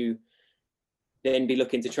one. Would you then be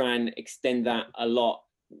looking to try and extend that a lot?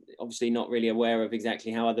 Obviously not really aware of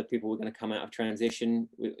exactly how other people were going to come out of transition.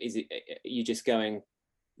 Is it you just going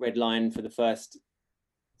red line for the first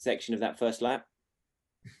section of that first lap?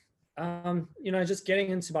 You know, just getting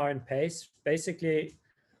into my own pace. Basically,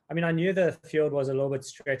 I mean, I knew the field was a little bit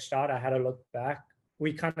stretched out. I had a look back.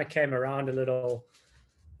 We kind of came around a little,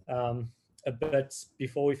 a bit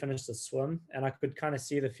before we finished the swim, and I could kind of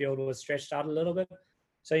see the field was stretched out a little bit.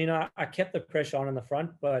 So, you know, I kept the pressure on in the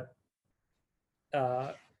front, but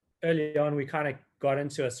early on, we kind of got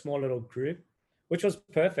into a small little group, which was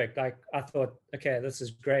perfect. Like, I thought, okay, this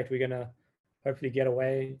is great. We're going to hopefully get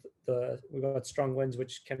away. We've got strong winds,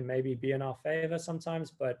 which can maybe be in our favor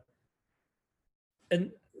sometimes, but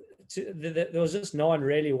there was just no one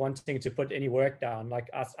really wanting to put any work down. Like,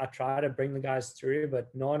 I tried to bring the guys through,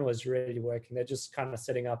 but no one was really working. They're just kind of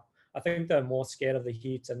sitting up. I think they're more scared of the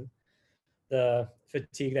heat and the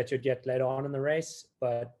fatigue that you'd get later on in the race.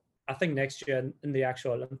 But I think next year in the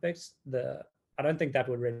actual Olympics, I don't think that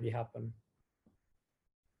would really happen.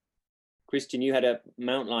 Kristian, you had a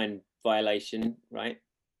mountain line violation, right?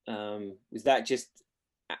 Was that just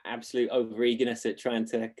absolute over eagerness at trying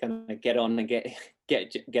to kind of get on and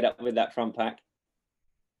get up with that front pack?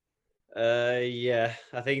 Yeah,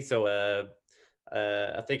 I think so.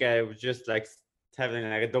 I think I was just like having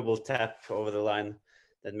like a double tap over the line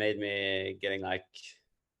that made me getting like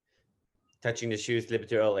touching the shoes a little bit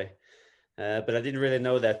too early. But I didn't really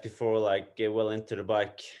know that before like get well into the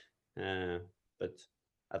bike.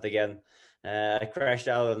 But again, I crashed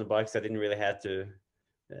out on the bike, so I didn't really have to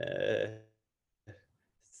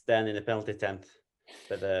stand in the penalty tent.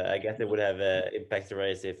 But I guess it would have impacted the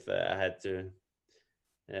race if I had to.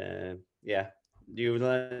 Yeah, you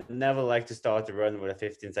would never like to start a run with a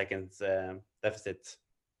 15 seconds deficit.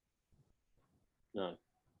 No.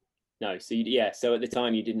 So at the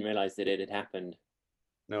time you didn't realize that it had happened.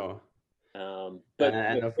 No. But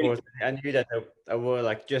and of course, I knew that I was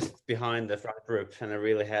like just behind the front group, and I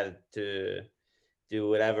really had to do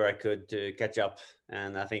whatever I could to catch up.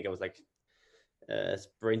 And I think I was like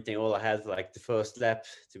sprinting all I had, like the first lap,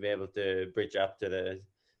 to be able to bridge up to the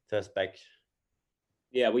first back.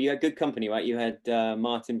 Yeah, well, you had good company, right? You had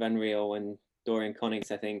Martin Van Riel and Dorian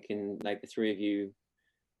Connings, I think, and like the three of you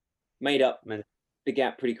made up the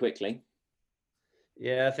gap pretty quickly.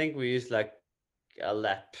 Yeah, I think we used like a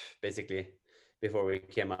lap basically before we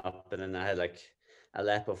came up, and then I had like a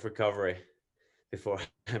lap of recovery before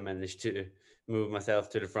I managed to move myself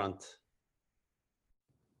to the front.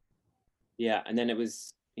 Yeah, and then it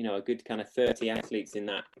was, a good kind of 30 athletes in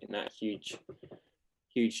that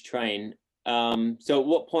huge train. So at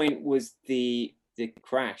what point was the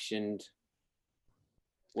crash, and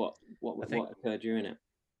what occurred during it?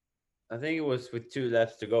 I think it was with 2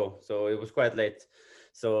 laps to go, so it was quite late.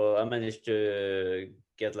 So I managed to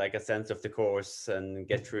get like a sense of the course and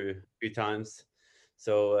get through a few times.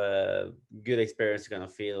 So good experience to kind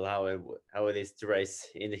of feel how it is to race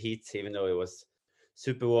in the heat, even though it was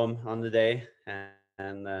super warm on the day,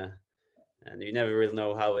 and you never really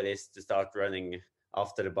know how it is to start running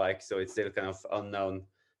after the bike. So it's still kind of unknown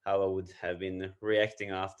how I would have been reacting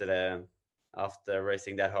after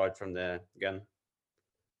racing that hard from the gun.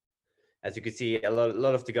 As you could see, a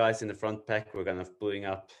lot of the guys in the front pack were kind of blowing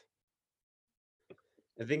up.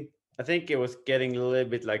 I think it was getting a little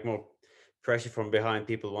bit like more pressure from behind.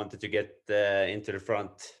 People wanted to get into the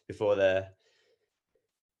front before the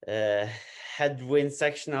headwind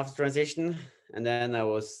section after transition, and then I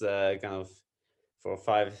was kind of for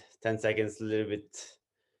 5-10 seconds a little bit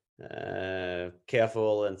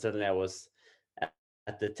careful, and suddenly I was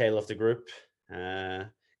at the tail of the group,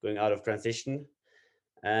 going out of transition,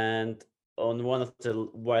 and on one of the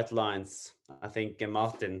white lines, I think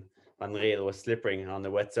Martin Van Riel was slipping on the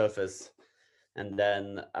wet surface, and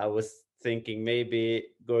then I was thinking maybe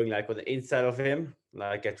going like on the inside of him,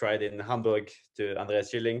 like I tried in Hamburg to Andreas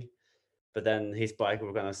Schilling, but then his bike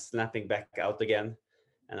was kind of snapping back out again,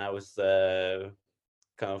 and I was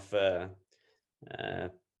kind of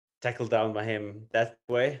tackled down by him that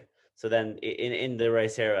way. So then in the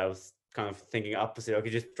race here, I was kind of thinking opposite. I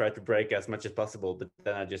could just try to brake as much as possible, but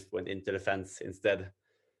then I just went into the fence instead.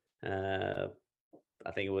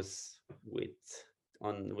 I think it was with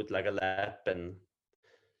like a lap and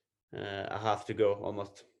a half to go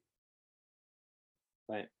almost.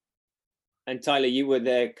 Right. And Tyler, you were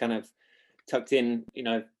there kind of tucked in,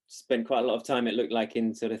 spent quite a lot of time, it looked like,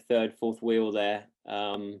 in sort of third, fourth wheel there.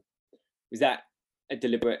 Was that a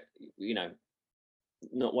deliberate,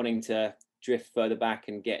 not wanting to drift further back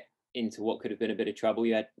and get into what could have been a bit of trouble?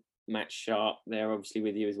 You had Matt Sharp there obviously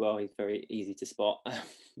with you as well. He's very easy to spot.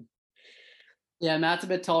 Yeah, Matt's a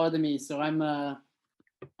bit taller than me, so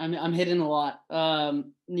I'm hitting a lot.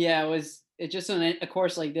 It's just on a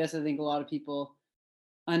course like this, I think a lot of people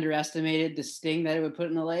underestimated the sting that it would put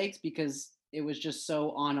in the legs, because it was just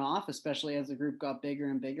so on off, especially as the group got bigger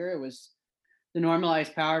and bigger. It was the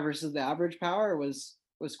normalized power versus the average power was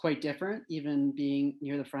quite different, even being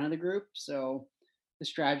near the front of the group. So the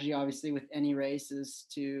strategy, obviously, with any race is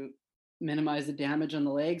to minimize the damage on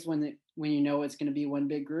the legs when you know it's going to be one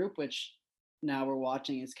big group, which now we're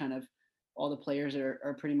watching is kind of all the players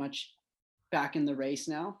are pretty much back in the race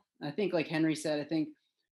now. I think, like Henri said, I think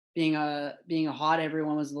being a hot,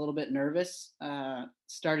 everyone was a little bit nervous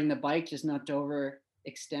starting the bike, just not to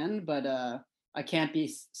overextend. But I can't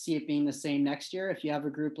see it being the same next year. If you have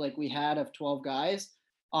a group like we had of 12 guys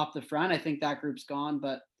off the front, I think that group's gone.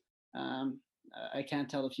 But I can't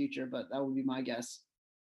tell the future, but that would be my guess.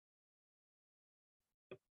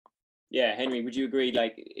 Yeah, Henry, would you agree?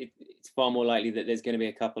 Like, it's far more likely that there's going to be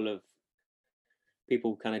a couple of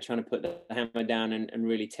people kind of trying to put the hammer down and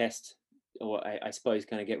really test, or I suppose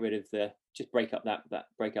kind of get rid of just break up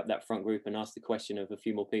that front group and ask the question of a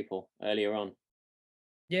few more people earlier on.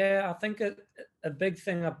 Yeah, I think a big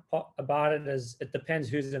thing about it is it depends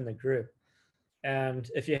who's in the group. And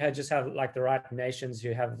if you just have like the right nations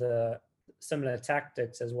who have the similar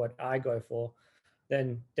tactics as what I go for,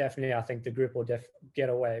 then definitely I think the group will get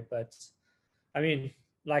away. But I mean,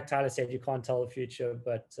 like Tyler said, you can't tell the future,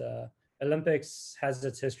 but Olympics has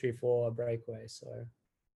its history for a breakaway.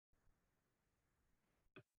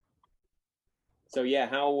 So yeah,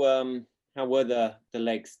 how were the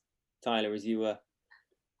legs, Tyler, as you were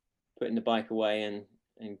putting the bike away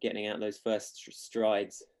and getting out those first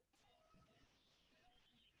strides?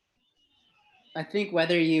 I think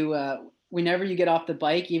whether you, whenever you get off the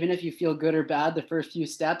bike, even if you feel good or bad, the first few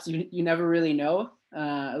steps, you never really know.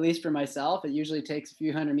 At least for myself, it usually takes a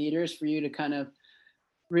few hundred meters for you to kind of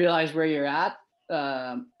realize where you're at.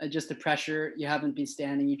 Just the pressure, you haven't been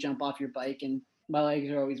standing, you jump off your bike, and my legs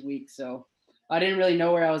are always weak. So I didn't really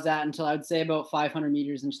know where I was at until I would say about 500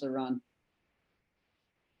 meters into the run.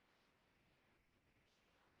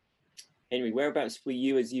 Henry, whereabouts were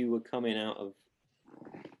you as you were coming out of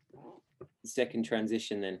the second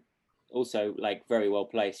transition then? Also, like, very well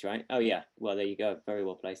placed, right? Oh yeah, well, there you go, very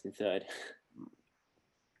well placed in third.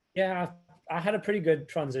 Yeah, I had a pretty good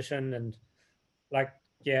transition, and like,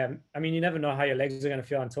 yeah, I mean, you never know how your legs are going to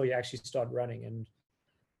feel until you actually start running. And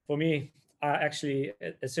for me, I actually,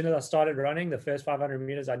 as soon as I started running, the first 500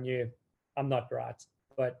 meters, I knew I'm not right.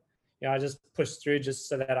 But I just pushed through just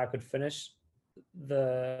so that I could finish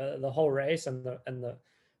the whole race and the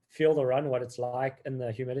feel the run, what it's like in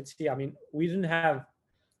the humidity. I mean, we didn't have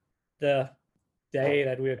the day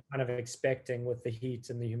that we were kind of expecting with the heat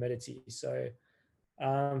and the humidity. So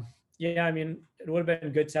yeah, I mean, it would have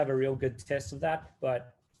been good to have a real good test of that,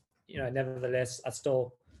 but nevertheless,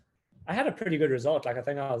 I had a pretty good result. Like, I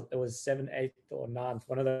think it was 7th, 8th, or 9th,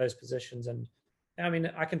 one of those positions, and I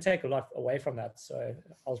mean, I can take a lot away from that, so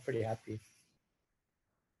I was pretty happy.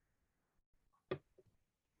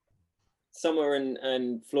 Summer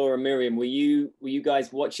and Flora, Miriam, were you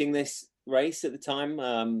guys watching this race at the time?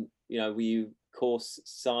 Were you course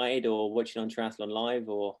side or watching on Triathlon Live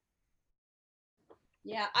or?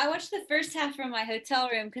 Yeah, I watched the first half from my hotel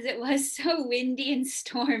room because it was so windy and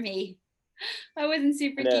stormy. I wasn't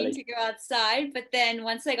super keen to go outside, but then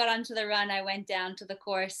once I got onto the run, I went down to the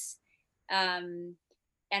course and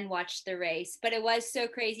watched the race. But it was so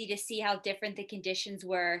crazy to see how different the conditions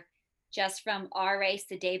were just from our race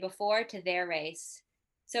the day before to their race.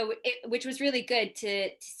 So which was really good to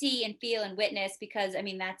see and feel and witness, because I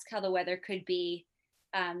mean, that's how the weather could be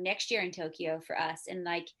next year in Tokyo for us. And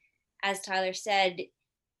like, as Tyler said,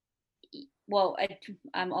 well,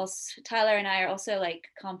 I'm also, Tyler and I are also like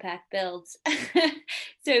compact builds.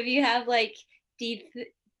 So if you have like the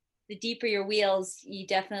deeper your wheels, you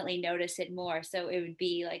definitely notice it more. So it would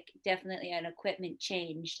be like definitely an equipment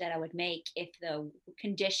change that I would make if the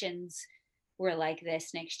conditions were like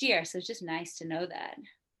this next year. So it's just nice to know that.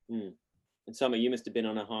 And Summer, you must have been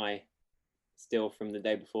on a high still from the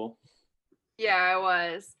day before. Yeah, I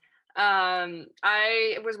was.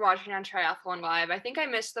 I was watching on Triathlon Live. I think I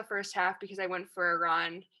missed the first half because I went for a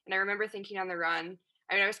run, and I remember thinking on the run,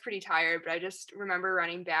 I mean, I was pretty tired, but I just remember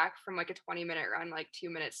running back from like a 20-minute run, like 2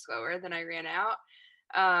 minutes slower than I ran out.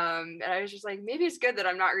 And I was just like, maybe it's good that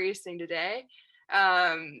I'm not racing today.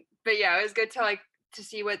 But yeah, it was good to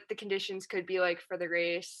see what the conditions could be like for the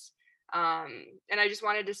race. And I just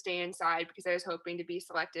wanted to stay inside because I was hoping to be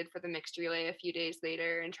selected for the mixed relay a few days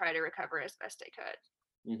later and try to recover as best I could.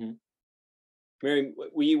 Mm-hmm. Miriam,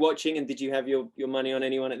 were you watching, and did you have your money on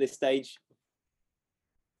anyone at this stage?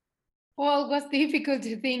 Well, it was difficult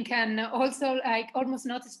to think, and also like almost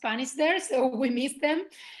not Spanish there, so we missed them.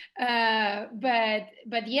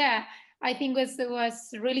 But yeah, I think it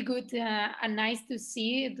was really good and nice to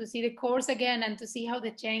see the course again, and to see how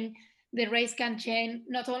the race can change,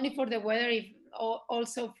 not only for the weather,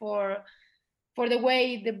 also for the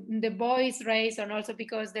way the boys race, and also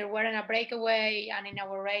because there weren't a breakaway, and in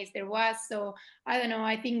our race there was. So I don't know,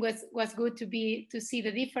 I think was good to see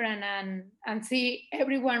the difference and see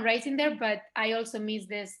everyone racing there, but I also miss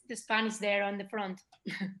the Spanish there on the front.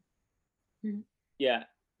 Yeah,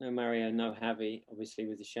 no Mario, no Javi, obviously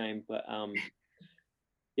was a shame, but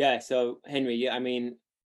yeah. So Henry, I mean,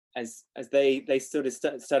 as they sort of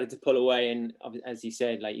started to pull away, and as you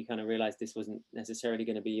said, like, you kind of realized this wasn't necessarily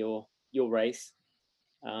going to be your race,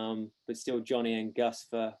 but still Johnny and Gus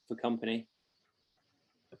for company.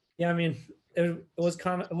 Yeah, I mean, it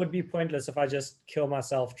would be pointless if I just kill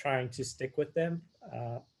myself trying to stick with them.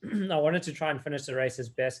 I wanted to try and finish the race as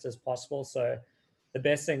best as possible. So the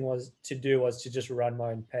best thing was to just run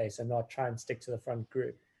my own pace and not try and stick to the front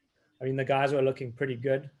group. I mean, the guys were looking pretty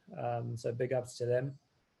good. So big ups to them.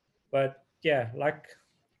 But yeah,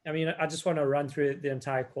 I just want to run through the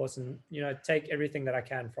entire course and, take everything that I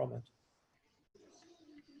can from it.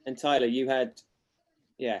 And Tyler, you had,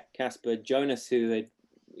 Casper Jonas, who had,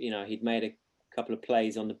 he'd made a couple of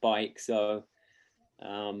plays on the bike. So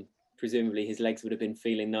presumably his legs would have been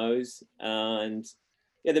feeling those. And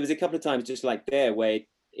there was a couple of times just like there where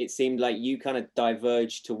it seemed like you kind of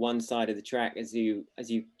diverged to one side of the track as you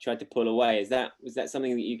tried to pull away. Was that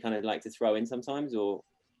something that you kind of like to throw in sometimes, or?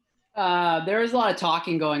 There was a lot of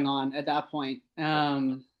talking going on at that point.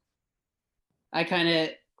 I kind of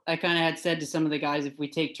had said to some of the guys if we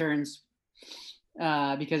take turns,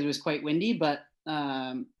 because it was quite windy, but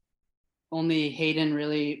only Hayden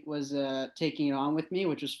really was taking it on with me,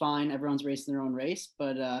 which was fine. Everyone's racing their own race,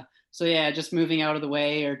 but so yeah, just moving out of the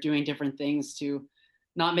way or doing different things to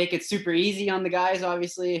not make it super easy on the guys.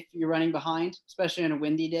 Obviously, if you're running behind, especially on a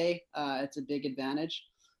windy day, it's a big advantage.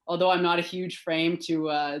 Although I'm not a huge frame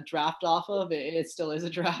to draft off of, it still is a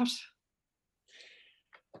draft.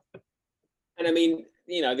 And I mean,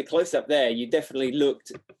 the close up there, you definitely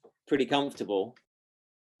looked pretty comfortable.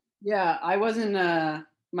 Yeah, I wasn't,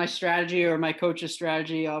 my strategy or my coach's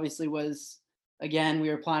strategy obviously was, again, we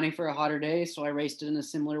were planning for a hotter day. So I raced it in a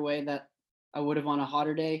similar way that I would have on a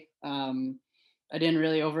hotter day. I didn't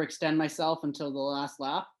really overextend myself until the last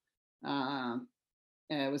lap.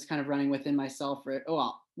 It was kind of running within myself.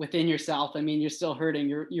 Within yourself. I mean, you're still hurting.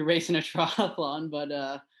 You're racing a triathlon, but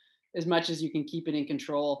as much as you can keep it in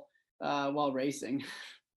control while racing.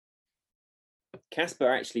 Casper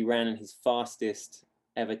actually ran his fastest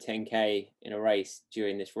ever 10K in a race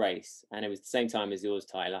during this race, and it was the same time as yours,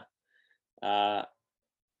 Tyler.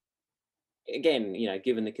 Again,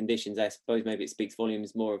 given the conditions, I suppose maybe it speaks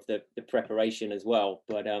volumes more of the preparation as well.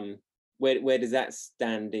 But where does that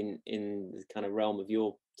stand in the kind of realm of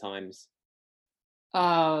your times?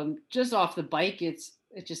 Just off the bike, it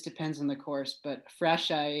just depends on the course. But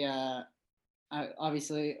fresh, I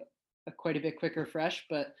obviously quite a bit quicker fresh.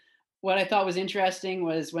 But what I thought was interesting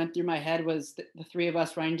went through my head was the three of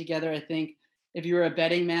us running together. I think if you were a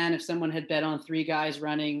betting man, if someone had bet on three guys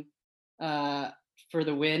running for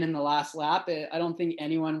the win in the last lap, I don't think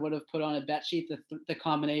anyone would have put on a bet sheet the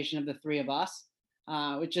combination of the three of us.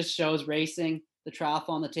 It just shows racing, the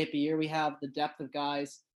triathlon, the type of year we have, the depth of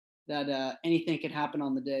guys, that anything can happen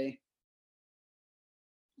on the day.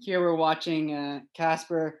 Here we're watching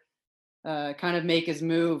Casper kind of make his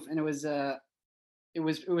move, and it was a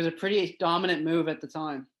pretty dominant move at the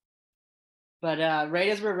time. But right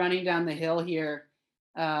as we're running down the hill here,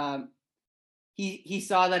 he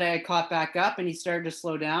saw that I had caught back up, and he started to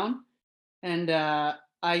slow down. And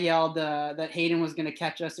I yelled that Hayden was going to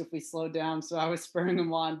catch us if we slowed down, so I was spurring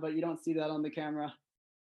him on. But you don't see that on the camera.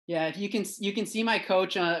 Yeah, if you can see my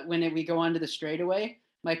coach when we go onto the straightaway.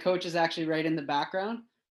 My coach is actually right in the background,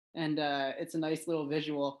 and it's a nice little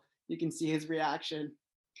visual. You can see his reaction.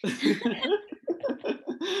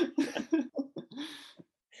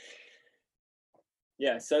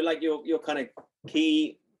 Yeah, so like your kind of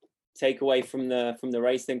key takeaway from the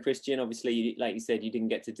race then, Kristian. Obviously, like you said, you didn't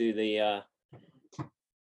get to do the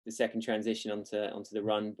second transition onto the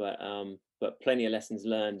run, but plenty of lessons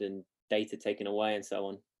learned and data taken away and so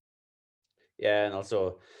on. Yeah, and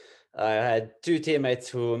also I had two teammates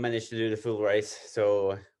who managed to do the full race,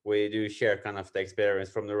 so we do share kind of the experience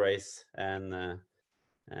from the race, and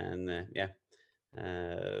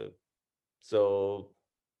so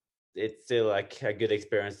it's still like a good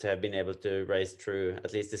experience to have been able to race through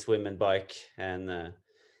at least the swim and bike, and I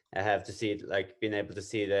have to see being able to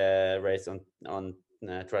see the race on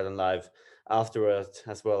Triathlon Live afterwards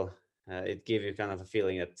as well. It gives you kind of a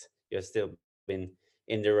feeling that you've still been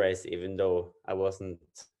in the race, even though I wasn't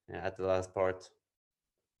at the last part.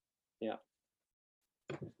 Yeah.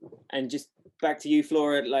 And just back to you,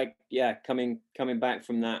 Flora, coming back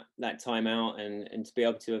from that time out and to be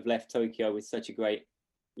able to have left Tokyo with such a great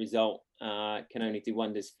result can only do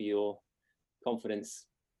wonders for your confidence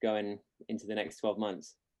going into the next 12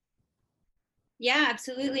 months. Yeah,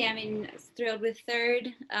 absolutely. I mean, thrilled with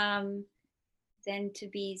third. Then to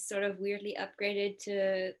be sort of weirdly upgraded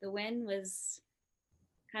to the win was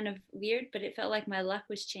kind of weird, but it felt like my luck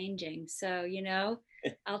was changing. So,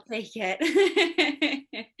 I'll take it.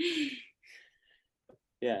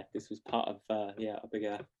 Yeah, this was part of a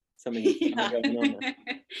bigger something going on there.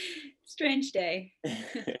 Strange day.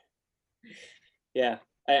 Yeah,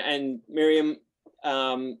 and Miriam,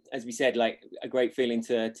 as we said, like a great feeling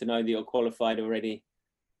to know that you're qualified already,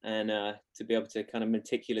 and to be able to kind of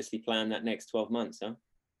meticulously plan that next 12 months, huh?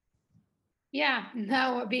 Yeah,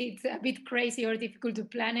 now a bit crazy or difficult to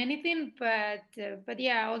plan anything, but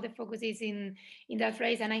yeah, all the focus is in that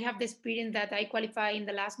race, and I have the experience that I qualify in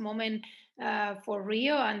the last moment for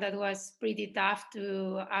Rio, and that was pretty tough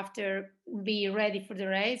to after be ready for the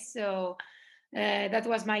race. So that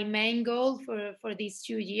was my main goal for these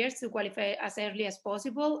 2 years, to qualify as early as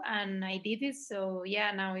possible, and I did it. So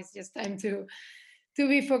yeah, now it's just time to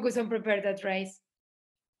be focused on prepare that race.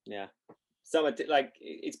 Yeah, so like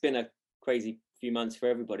it's been a crazy few months for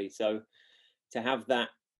everybody, so to have that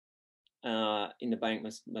in the bank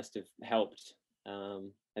must have helped.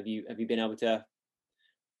 Have you been able to,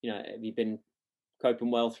 have you been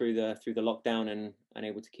coping well through the lockdown and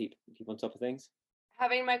able to keep on top of things?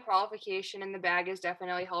 Having my qualification in the bag has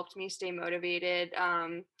definitely helped me stay motivated.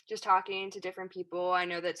 Just talking to different people, I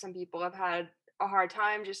know that some people have had a hard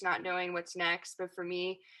time just not knowing what's next, but for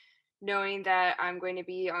me, knowing that I'm going to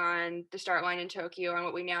be on the start line in Tokyo on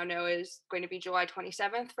what we now know is going to be July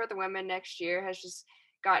 27th for the women next year has just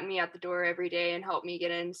gotten me out the door every day and helped me get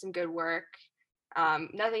in some good work.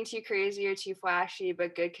 Nothing too crazy or too flashy,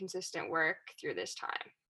 but good, consistent work through this time.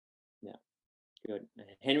 Yeah, good.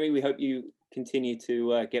 Henri, we hope you continue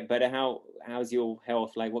to get better. How's your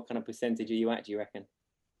health? Like, what kind of percentage are you at, do you reckon?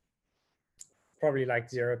 Probably like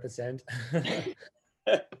 0%.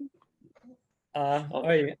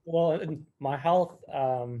 Well, my health,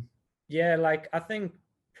 yeah, like I think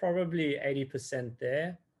probably 80%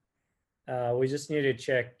 there. We just need to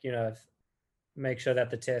check, make sure that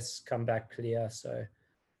the tests come back clear, so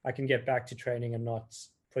I can get back to training and not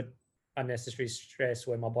put unnecessary stress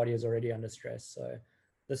where my body is already under stress. So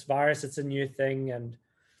this virus, it's a new thing, and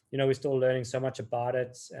we're still learning so much about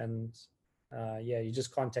it, and yeah, you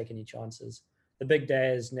just can't take any chances. The big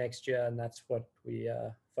day is next year, and that's what we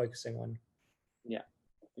are focusing on. Yeah,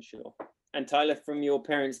 for sure. And Tyler, from your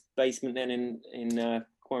parents' basement then in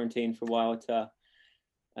quarantine for a while to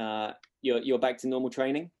you're back to normal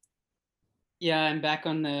training? Yeah, I'm back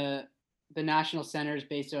on the national centers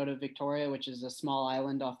based out of Victoria, which is a small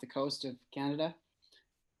island off the coast of Canada.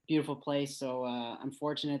 Beautiful place. So I'm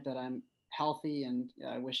fortunate that I'm healthy, and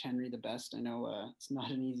I wish Henri the best. I know it's not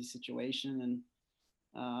an easy situation,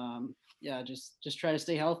 and yeah, just try to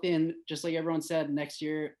stay healthy. And just like everyone said, next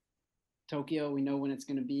year, Tokyo, we know when it's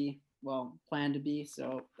going to be, well, planned to be.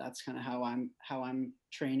 So that's kind of how I'm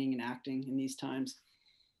training and acting in these times.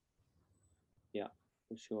 Yeah,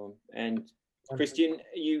 for sure. And Kristian,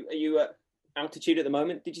 are you at altitude at the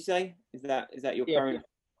moment? Did you say? Is that your current?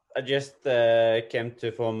 I just came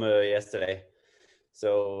to form yesterday,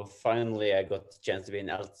 so finally I got the chance to be in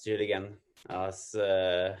altitude again. As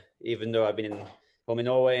even though I've been home in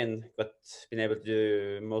Norway and been able to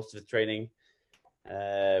do most of the training,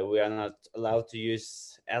 we are not allowed to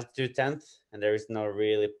use altitude tent, and there is no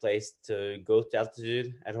really place to go to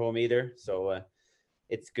altitude at home either. So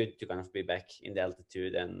it's good to kind of be back in the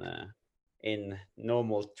altitude and in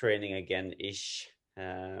normal training again ish.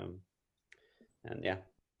 And yeah.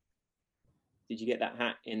 Did you get that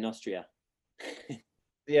hat in Austria?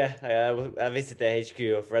 Yeah, I visited the HQ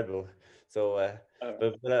of Red Bull. So, right.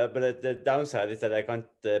 but the downside is that I can't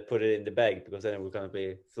put it in the bag, because then we're gonna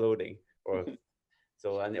be floating. Or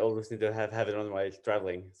so I always need to have it on while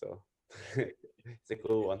traveling. So it's a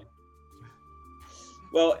cool one.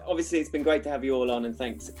 Well, obviously it's been great to have you all on, and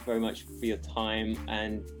thanks very much for your time,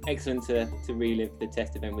 and excellent to relive the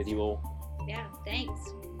test event with you all. Yeah, thanks.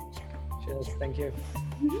 Cheers, thank you.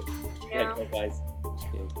 Yeah, guys.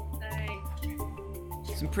 Cheers. Bye.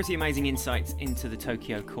 Some pretty amazing insights into the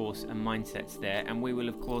Tokyo course and mindsets there, and we will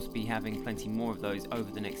of course be having plenty more of those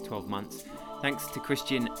over the next 12 months. Thanks to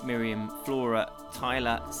Kristian, Miriam, Flora,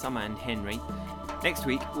 Tyler, Summer and Henri. Next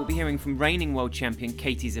week we'll be hearing from reigning world champion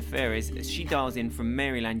Katie Zaferes as she dials in from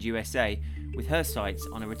Maryland, USA, with her sights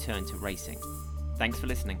on a return to racing. Thanks for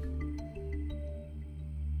listening.